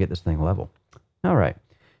compensate so you can get this thing level. All right.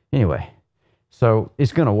 Anyway, so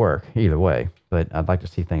it's going to work either way, but I'd like to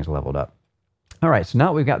see things leveled up. All right, so now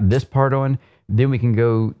that we've got this part on, then we can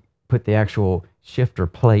go put the actual shifter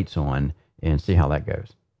plates on and see how that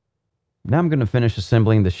goes. Now I'm going to finish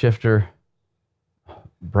assembling the shifter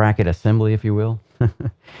bracket assembly, if you will.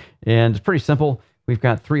 And it's pretty simple. We've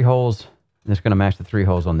got 3 holes, and it's going to match the 3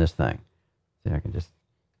 holes on this thing. See, I can just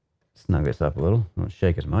snug this up a little. Don't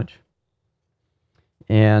shake as much.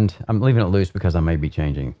 And I'm leaving it loose because I may be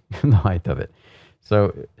changing the height of it.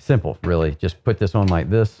 So simple, really. Just put this on like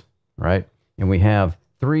this, right? And we have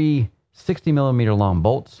 3 60mm long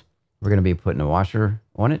bolts. We're going to be putting a washer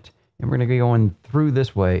on it, and we're going to be going through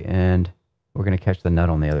this way, and we're going to catch the nut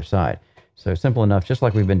on the other side. So simple enough, just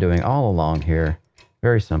like we've been doing all along here.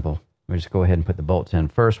 Very simple. We just go ahead and put the bolts in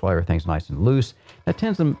first while everything's nice and loose. That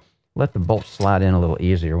tends to let the bolts slide in a little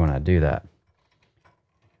easier when I do that,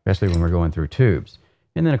 especially when we're going through tubes.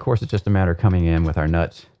 And then, of course, it's just a matter of coming in with our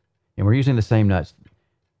nuts. And we're using the same nuts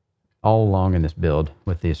all along in this build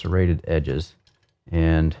with the serrated edges.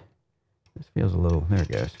 And this feels a little, there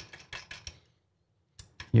it goes.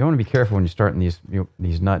 You want to be careful when you're starting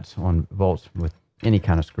these nuts on bolts with any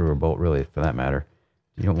kind of screw or bolt, really, for that matter.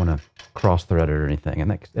 You don't want to cross-thread it or anything,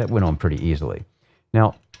 and that went on pretty easily.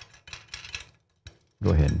 Now,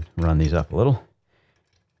 go ahead and run these up a little.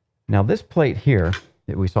 Now, this plate here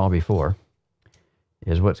that we saw before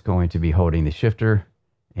is what's going to be holding the shifter,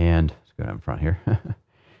 and let's go down front here.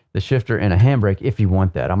 The shifter and a handbrake, if you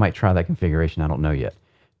want that. I might try that configuration. I don't know yet.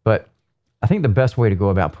 But I think the best way to go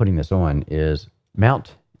about putting this on is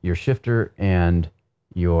mount your shifter and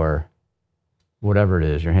your whatever it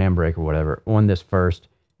is, your handbrake or whatever, on this first,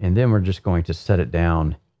 and then we're just going to set it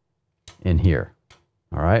down in here.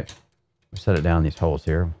 All right? We'll set it down in these holes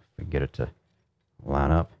here. If we can get it to line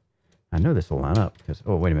up. I know this will line up because,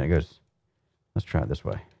 oh, wait a minute, it goes, let's try it this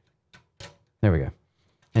way. There we go.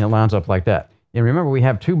 And it lines up like that. And remember, we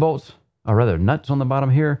have 2 bolts, or rather nuts on the bottom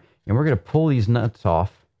here, and we're going to pull these nuts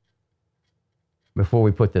off before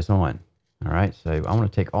we put this on. All right, so I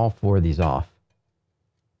want to take all 4 of these off.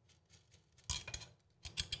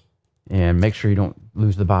 And make sure you don't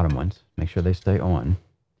lose the bottom ones. Make sure they stay on.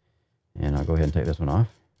 And I'll go ahead and take this one off.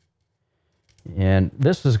 And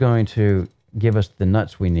this is going to give us the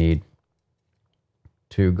nuts we need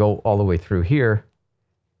to go all the way through here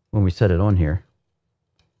when we set it on here,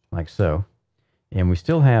 like so. And we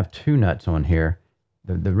still have 2 nuts on here.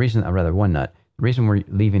 The reason, or rather 1 nut, the reason we're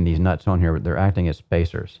leaving these nuts on here, they're acting as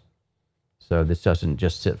spacers. So this doesn't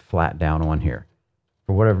just sit flat down on here.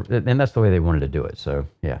 For whatever, and that's the way they wanted to do it. So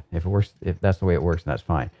yeah, if it works, if that's the way it works, that's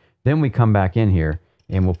fine. Then we come back in here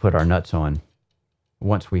and we'll put our nuts on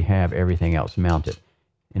once we have everything else mounted.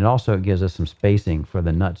 And also it gives us some spacing for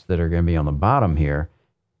the nuts that are going to be on the bottom here,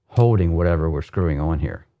 holding whatever we're screwing on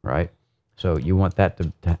here, right? So you want that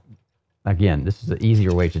to again, this is the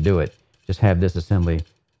easier way to do it. Just have this assembly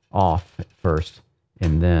off first,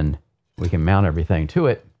 and then we can mount everything to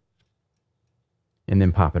it, and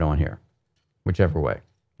then pop it on here. Whichever way.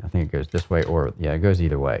 I think it goes this way, or yeah, it goes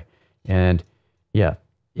either way. And yeah,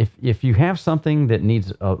 if you have something that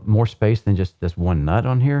needs more space than just this 1 nut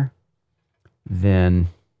on here, then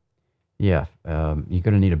yeah, you're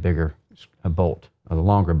going to need a bolt, a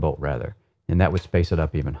longer bolt rather, and that would space it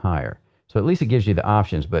up even higher. So at least it gives you the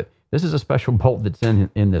options, but this is a special bolt that's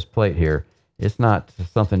in this plate here. It's not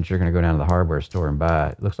something that you're going to go down to the hardware store and buy.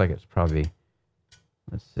 It looks like it's probably,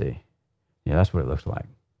 let's see. Yeah, that's what it looks like.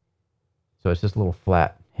 So it's just a little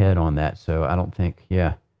flat head on that. So I don't think,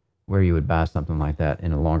 yeah, where you would buy something like that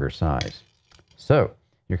in a longer size. So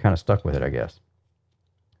you're kind of stuck with it, I guess.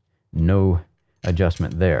 No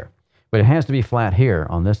adjustment there. But it has to be flat here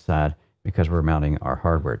on this side because we're mounting our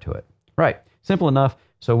hardware to it. Right, simple enough.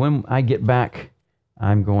 So when I get back,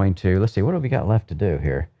 I'm going to, let's see, what have we got left to do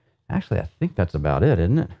here? Actually, I think that's about it,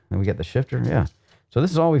 isn't it? Then we get the shifter, yeah. So this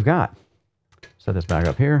is all we've got. Set this back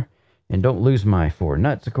up here. And don't lose my 4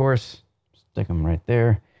 nuts, of course. Stick them right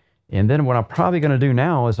there. And then what I'm probably going to do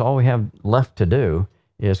now is all we have left to do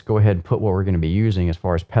is go ahead and put what we're going to be using as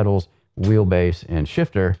far as pedals. wheelbase and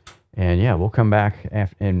shifter. And yeah, we'll come back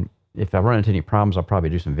after, and if I run into any problems, I'll probably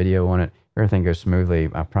do some video on it. If everything goes smoothly,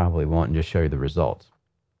 I probably won't, and just show you the results.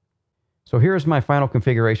 So here's my final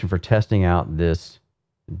configuration for testing out this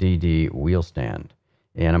DD wheel stand.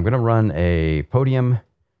 And I'm going to run a Podium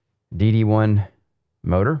DD1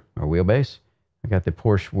 motor or wheelbase. I got the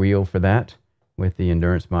Porsche wheel for that with the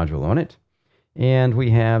endurance module on it. And we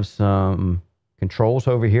have some controls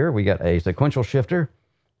over here. We got a sequential shifter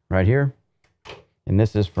right here. And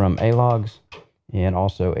this is from ALOGs, and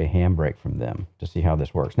also a handbrake from them to see how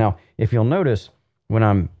this works. Now, if you'll notice, when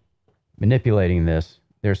I'm manipulating this,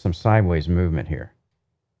 there's some sideways movement here.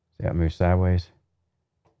 See how it moves sideways?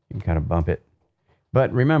 You can kind of bump it.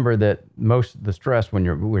 But remember that most of the stress when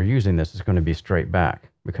we're using this is going to be straight back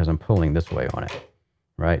because I'm pulling this way on it,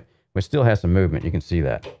 right? But still has some movement. You can see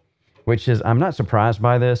that, which is, I'm not surprised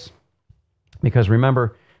by this because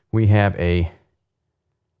remember, we have a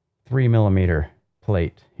 3mm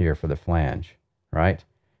plate here for the flange, right?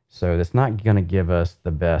 So that's not going to give us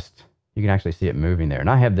the best. You can actually see it moving there. And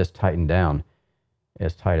I have this tightened down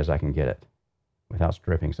as tight as I can get it without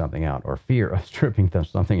stripping something out or fear of stripping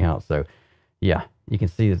something out. So yeah, you can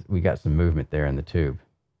see we got some movement there in the tube,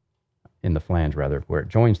 in the flange rather, where it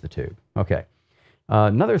joins the tube. Okay.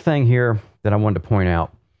 Another thing here that I wanted to point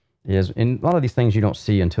out is, in a lot of these things you don't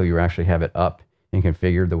see until you actually have it up and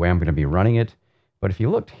configured the way I'm going to be running it. But if you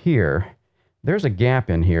looked here, there's a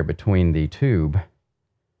gap in here between the tube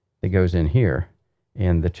that goes in here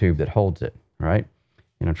and the tube that holds it, right?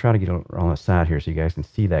 And I'll try to get it on the side here so you guys can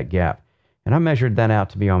see that gap. And I measured that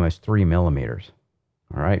out to be almost 3mm,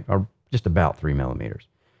 all right? Or just about 3mm.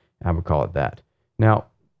 I would call it that. Now,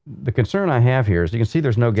 the concern I have here is you can see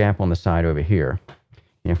there's no gap on the side over here.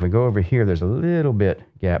 And if we go over here, there's a little bit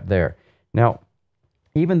gap there. Now,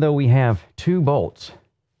 even though we have 2 bolts,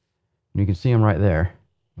 and you can see them right there,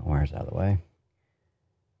 my wire's out of the way,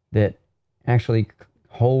 that actually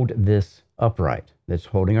hold this upright, that's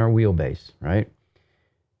holding our wheelbase, right?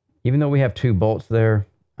 Even though we have 2 bolts there,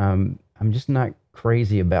 I'm just not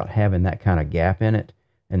crazy about having that kind of gap in it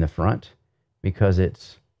in the front, because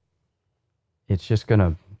it's just going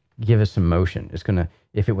to give us some motion. It's going to,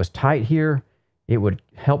 if it was tight here, it would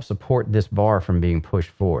help support this bar from being pushed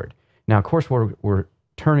forward. Now, of course, we're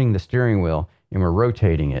turning the steering wheel and we're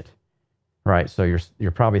rotating it, right? So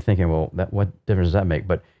you're probably thinking, well, what difference does that make?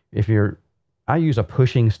 But if I use a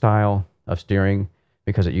pushing style of steering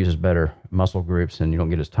because it uses better muscle groups and you don't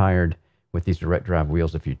get as tired with these direct drive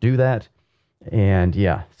wheels if you do that. And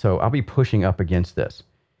yeah, so I'll be pushing up against this.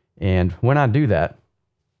 And when I do that,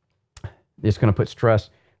 it's going to put stress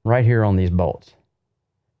right here on these bolts,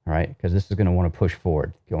 all right? Because this is going to want to push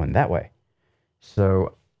forward going that way.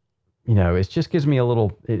 So, you know, it just gives me a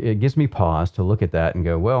little, it gives me pause to look at that and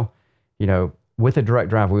go, well, you know, with a direct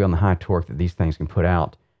drive wheel and the high torque that these things can put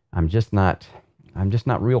out, I'm just not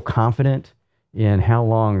real confident in how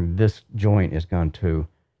long this joint is going to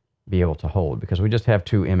be able to hold, because we just have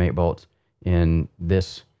 2 M8 bolts in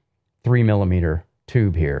this 3mm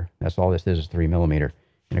tube here. That's all this is 3mm.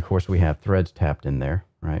 And of course we have threads tapped in there,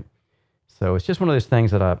 right? So it's just one of those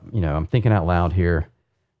things that I'm thinking out loud here.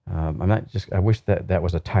 I wish that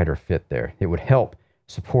was a tighter fit there. It would help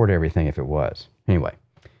support everything if it was. Anyway,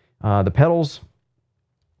 the pedals,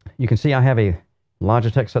 you can see I have a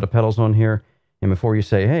Logitech set of pedals on here. And before you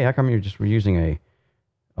say, hey, how come you're just using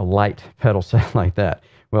a light pedal set like that?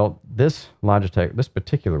 Well, this Logitech, this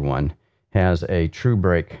particular one, has a True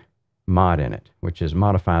Brake mod in it, which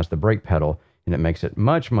modifies the brake pedal, and it makes it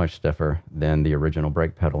much, much stiffer than the original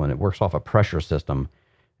brake pedal, and it works off a pressure system.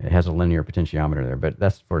 It has a linear potentiometer there, but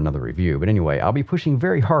that's for another review. But anyway, I'll be pushing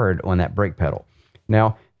very hard on that brake pedal.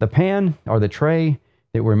 Now, the pan or the tray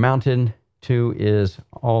that we're mounted to is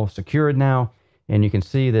all secured now, and you can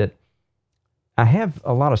see that I have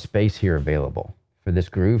a lot of space here available for this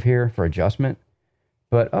groove here for adjustment,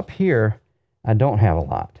 but up here, I don't have a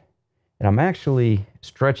lot. And I'm actually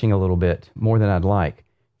stretching a little bit more than I'd like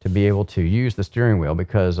to be able to use the steering wheel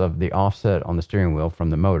because of the offset on the steering wheel from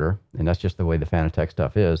the motor, and that's just the way the Fanatec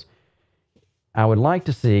stuff is. I would like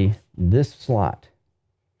to see this slot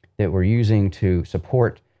that we're using to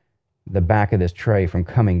support the back of this tray from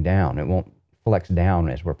coming down. It won't flex down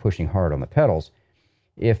as we're pushing hard on the pedals.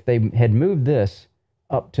 If they had moved this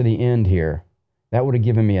up to the end here, that would have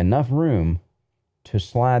given me enough room to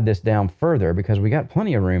slide this down further, because we got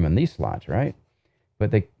plenty of room in these slots, right?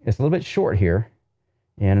 But it's a little bit short here.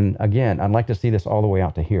 And again, I'd like to see this all the way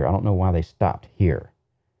out to here. I don't know why they stopped here.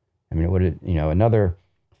 I mean, it would have, another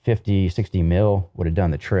 50, 60 mil would have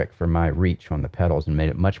done the trick for my reach on the pedals and made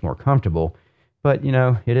it much more comfortable. But,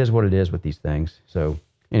 it is what it is with these things. So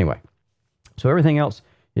anyway, so everything else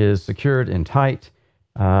is secured and tight.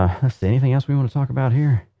 Let's see, anything else we want to talk about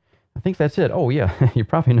here? I think that's it. Oh yeah, you're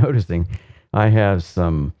probably noticing I have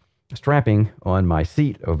some strapping on my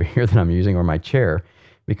seat over here that I'm using, or my chair,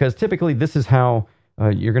 because typically this is how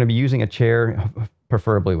you're going to be using a chair,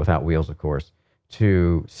 preferably without wheels, of course,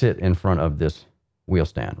 to sit in front of this wheel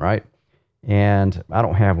stand, right? And I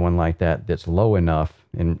don't have one like that that's low enough,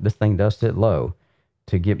 and this thing does sit low,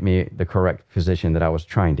 to give me the correct position that I was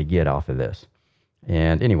trying to get off of this.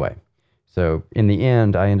 And anyway, so in the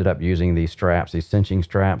end, I ended up using these straps, these cinching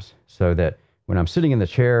straps, so that when I'm sitting in the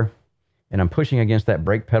chair and I'm pushing against that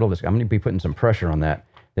brake pedal, I'm going to be putting some pressure on that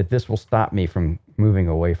this will stop me from moving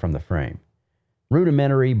away from the frame.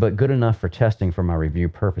 Rudimentary, but good enough for testing for my review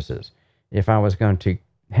purposes. If I was going to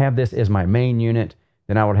have this as my main unit,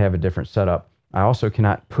 then I would have a different setup. I also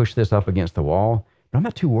cannot push this up against the wall, but I'm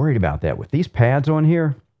not too worried about that. With these pads on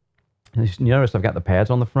here, you notice I've got the pads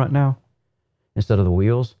on the front now instead of the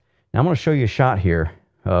wheels. Now I'm going to show you a shot here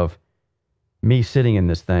of me sitting in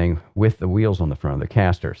this thing with the wheels on the front, the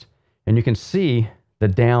casters. And you can see the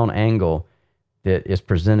down angle that is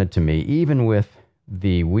presented to me, even with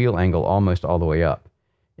the wheel angle almost all the way up.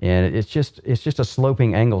 And it's just a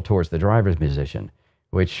sloping angle towards the driver's position,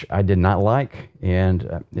 which I did not like,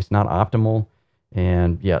 and it's not optimal.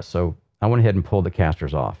 And yeah, so I went ahead and pulled the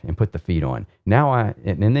casters off and put the feet on. Now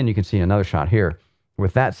and then you can see another shot here.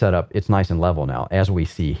 With that setup, it's nice and level now, as we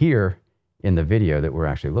see here in the video that we're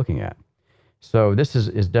actually looking at. So this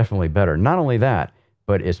is definitely better. Not only that,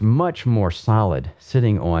 but it's much more solid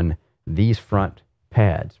sitting on these front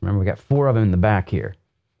pads. Remember, we got 4 of them in the back here,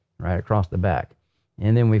 right across the back.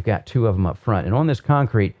 And then we've got 2 of them up front. And on this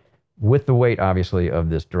concrete, with the weight, obviously, of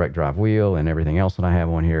this direct drive wheel and everything else that I have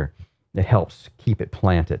on here, it helps keep it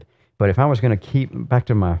planted. But if I was going to keep, back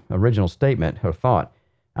to my original statement or thought,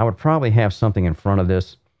 I would probably have something in front of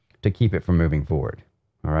this to keep it from moving forward,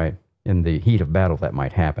 all right? In the heat of battle, that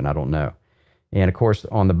might happen. I don't know. And, of course,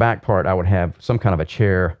 on the back part, I would have some kind of a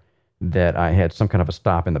chair that I had some kind of a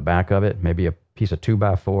stop in the back of it, maybe a piece of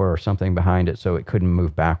 2x4 or something behind it so it couldn't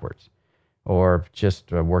move backwards. Or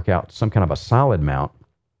just work out some kind of a solid mount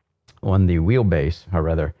on the wheelbase, or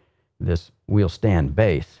rather, this wheel stand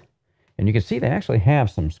base. And you can see they actually have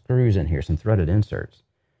some screws in here, some threaded inserts.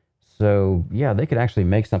 So, yeah, they could actually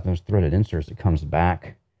make something with threaded inserts that comes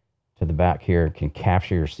back to the back here, can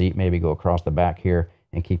capture your seat, maybe go across the back here,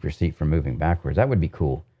 and keep your seat from moving backwards. That would be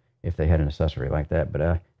cool if they had an accessory like that, but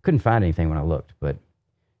I couldn't find anything when I looked. But,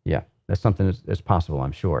 yeah, that's something that's possible,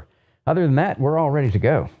 I'm sure. Other than that, we're all ready to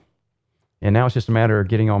go. And now it's just a matter of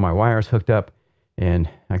getting all my wires hooked up, and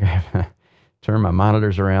I have to turn my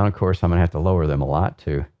monitors around. Of course, I'm going to have to lower them a lot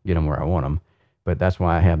to get them where I want them. But that's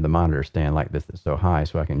why I have the monitor stand like this that's so high,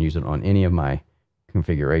 so I can use it on any of my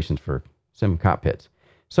configurations for sim cockpits.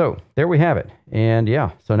 So there we have it. And yeah,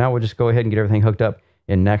 so now we'll just go ahead and get everything hooked up.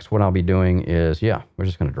 And next what I'll be doing is, yeah, we're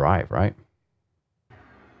just going to drive, right?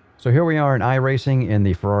 So here we are in iRacing in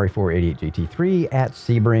the Ferrari 488 GT3 at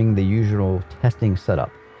Sebring, the usual testing setup.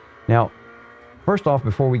 Now, first off,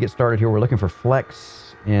 before we get started here, we're looking for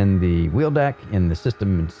flex in the wheel deck, in the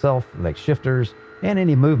system itself, like shifters, and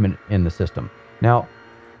any movement in the system. Now,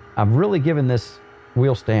 I've really given this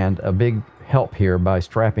wheel stand a big help here by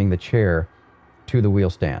strapping the chair to the wheel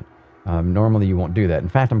stand. Normally you won't do that. In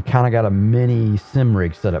fact, I'm kind of got a mini sim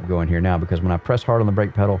rig setup going here now, because when I press hard on the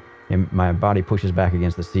brake pedal and my body pushes back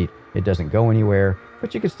against the seat, it doesn't go anywhere.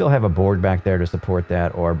 But you can still have a board back there to support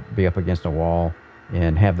that, or be up against a wall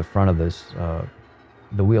and have the front of this,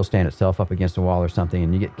 the wheel stand itself up against a wall or something,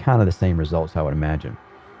 and you get kind of the same results, I would imagine.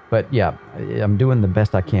 But yeah, I'm doing the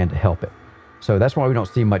best I can to help it. So that's why we don't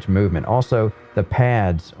see much movement. Also, the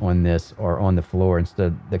pads on this are on the floor.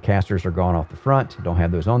 Instead, the casters are gone off the front. Don't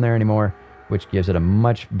have those on there anymore, which gives it a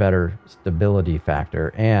much better stability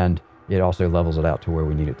factor, and it also levels it out to where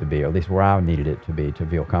we need it to be, or at least where I needed it to be to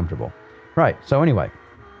feel comfortable. Right, so anyway,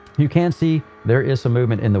 you can see there is some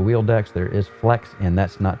movement in the wheel decks. There is flex, and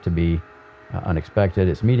that's not to be unexpected.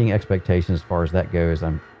 It's meeting expectations as far as that goes.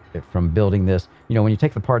 From building this, you know, when you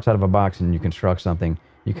take the parts out of a box and you construct something,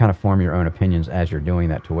 you kind of form your own opinions as you're doing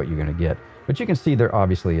that to what you're going to get. But you can see there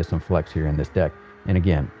obviously is some flex here in this deck. And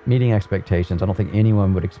again, meeting expectations. I don't think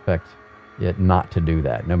anyone would expect it not to do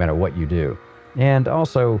that, no matter what you do. And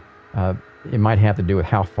also, it might have to do with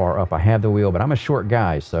how far up I have the wheel, but I'm a short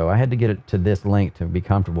guy, so I had to get it to this length to be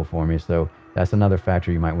comfortable for me. So that's another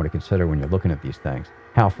factor you might want to consider when you're looking at these things.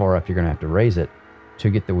 How far up you're going to have to raise it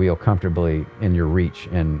to get the wheel comfortably in your reach,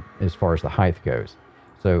 and as far as the height goes.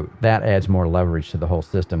 So that adds more leverage to the whole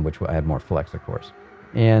system, which will add more flex, of course.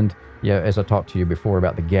 And yeah, as I talked to you before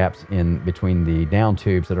about the gaps in between the down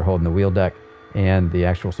tubes that are holding the wheel deck, and the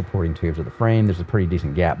actual supporting tubes of the frame. There's a pretty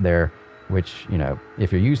decent gap there, which, you know,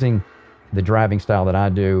 if you're using the driving style that I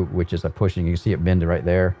do, which is a pushing, you can see it bend right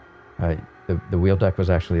there. The wheel deck was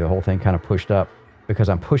actually the whole thing kind of pushed up because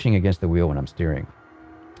I'm pushing against the wheel when I'm steering.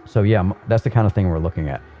 So yeah, that's the kind of thing we're looking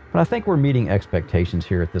at. But I think we're meeting expectations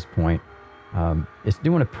here at this point. It's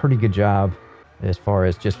doing a pretty good job as far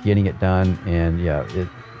as just getting it done. And yeah,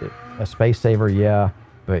 a space saver, yeah.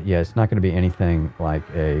 But yeah, it's not going to be anything like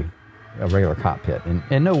a regular cockpit.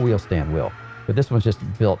 And no wheel stand will. But this one's just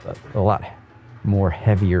built a lot more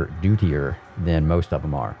heavier, dutier than most of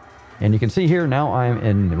them are. And you can see here now I'm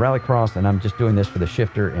in the Rallycross, and I'm just doing this for the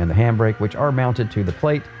shifter and the handbrake, which are mounted to the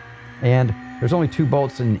plate. And there's only 2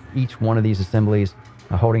 bolts in each one of these assemblies,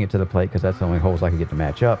 holding it to the plate because that's the only holes I can get to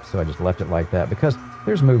match up. So I just left it like that because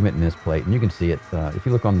there's movement in this plate, and you can see it. If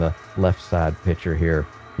you look on the left side picture here,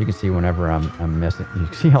 you can see whenever I'm messing, you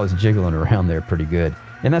can see how it's jiggling around there pretty good.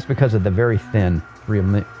 And that's because of the very thin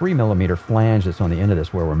 3mm flange that's on the end of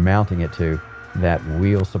this, where we're mounting it to that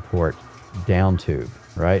wheel support down tube,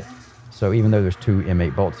 right? So even though there's 2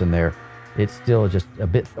 M8 bolts in there, it's still just a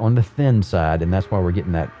bit on the thin side, and that's why we're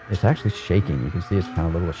getting that. It's actually shaking. You can see it's kind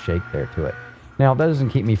of a little shake there to it. Now, that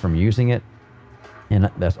doesn't keep me from using it, and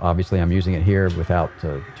that's obviously I'm using it here without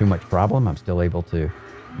too much problem. I'm still able to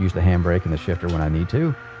use the handbrake and the shifter when I need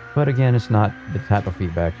to, but again, it's not the type of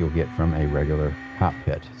feedback you'll get from a regular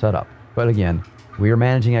cockpit setup. But again, we are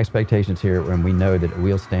managing expectations here, and we know that a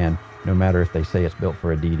wheel stand, no matter if they say it's built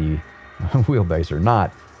for a DD wheelbase or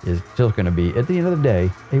not, is still going to be, at the end of the day,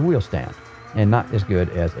 a wheel stand and not as good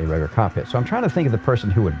as a regular cockpit. So I'm trying to think of the person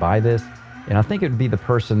who would buy this, and I think it would be the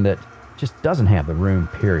person that just doesn't have the room,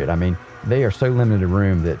 period. I mean, they are so limited in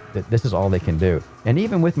room that this is all they can do. And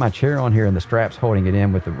even with my chair on here and the straps holding it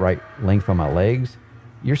in with the right length on my legs,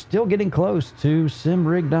 you're still getting close to sim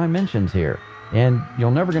rig dimensions here. And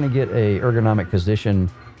you're never going to get a ergonomic position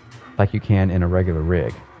like you can in a regular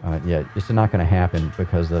rig. Yeah, it's not going to happen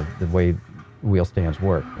because of the way wheel stands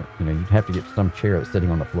work. You know, you'd have to get some chair that's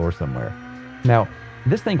sitting on the floor somewhere. Now,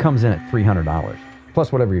 this thing comes in at $300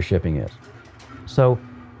 plus whatever your shipping is. So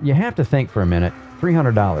you have to think for a minute,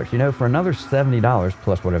 $300. You know, for another $70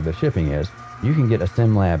 plus whatever the shipping is, you can get a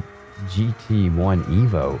SimLab GT1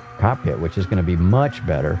 Evo cockpit, which is going to be much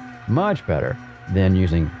better than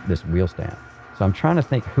using this wheel stand. So I'm trying to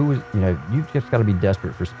think who is, you know, you've just got to be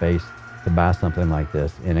desperate for space to buy something like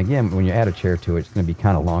this. And again, when you add a chair to it, it's going to be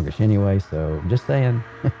kind of longish anyway. So I'm just saying.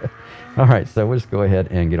 All right, so we'll just go ahead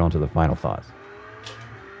and get on to the final thoughts.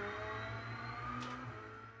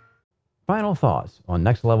 Final thoughts on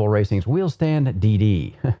Next Level Racing's wheel stand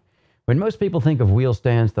DD. When most people think of wheel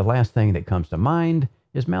stands, the last thing that comes to mind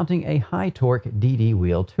is mounting a high torque DD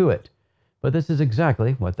wheel to it. But this is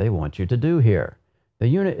exactly what they want you to do here. The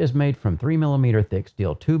unit is made from 3mm thick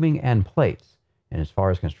steel tubing and plates. And as far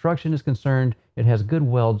as construction is concerned, it has good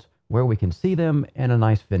welds where we can see them and a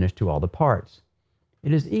nice finish to all the parts.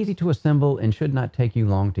 It is easy to assemble and should not take you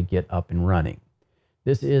long to get up and running.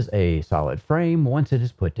 This is a solid frame once it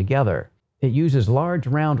is put together. It uses large,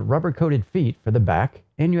 round, rubber-coated feet for the back,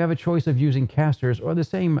 and you have a choice of using casters or the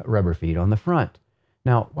same rubber feet on the front.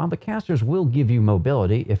 Now, while the casters will give you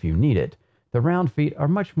mobility if you need it, the round feet are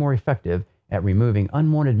much more effective at removing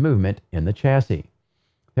unwanted movement in the chassis.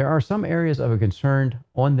 There are some areas of concern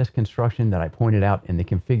on this construction that I pointed out in the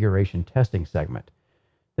configuration testing segment.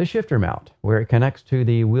 The shifter mount, where it connects to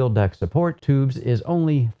the wheel deck support tubes, is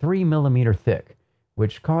only 3mm thick,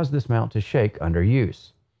 which caused this mount to shake under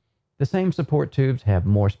use. The same support tubes have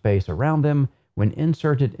more space around them when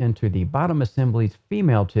inserted into the bottom assembly's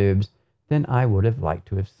female tubes than I would have liked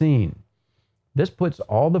to have seen. This puts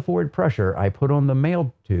all the forward pressure I put on the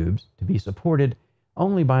male tubes to be supported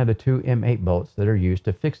only by the 2 M8 bolts that are used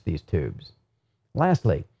to fix these tubes.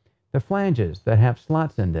 Lastly, the flanges that have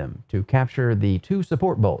slots in them to capture the 2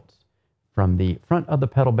 support bolts from the front of the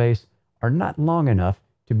pedal base are not long enough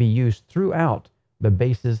to be used throughout the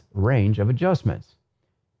base's range of adjustments.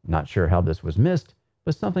 Not sure how this was missed,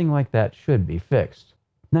 but something like that should be fixed.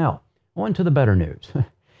 Now, on to the better news.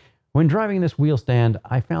 When driving this wheel stand,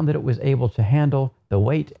 I found that it was able to handle the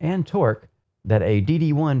weight and torque that a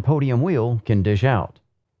DD1 podium wheel can dish out.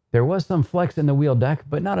 There was some flex in the wheel deck,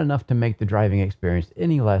 but not enough to make the driving experience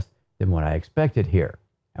any less than what I expected here.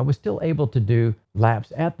 I was still able to do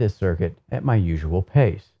laps at this circuit at my usual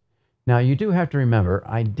pace. Now, you do have to remember,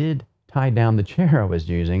 I did tie down the chair I was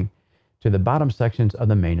using to the bottom sections of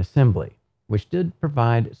the main assembly, which did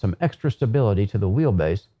provide some extra stability to the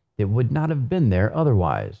wheelbase that would not have been there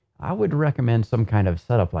otherwise. I would recommend some kind of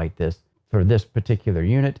setup like this for this particular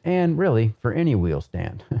unit, and really for any wheel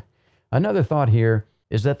stand. Another thought here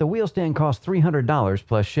is that the wheel stand costs $300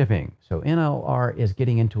 plus shipping, so NLR is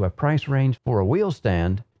getting into a price range for a wheel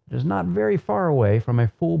stand that is not very far away from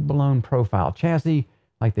a full-blown profile chassis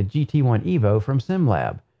like the GT1 Evo from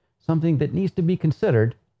SimLab, something that needs to be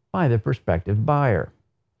considered by the prospective buyer.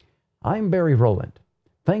 I'm Barry Rowland.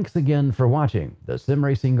 Thanks again for watching the Sim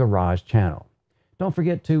Racing Garage channel. Don't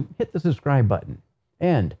forget to hit the subscribe button.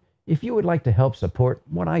 And if you would like to help support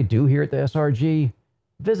what I do here at the SRG,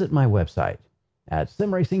 visit my website at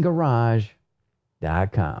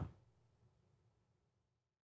simracinggarage.com.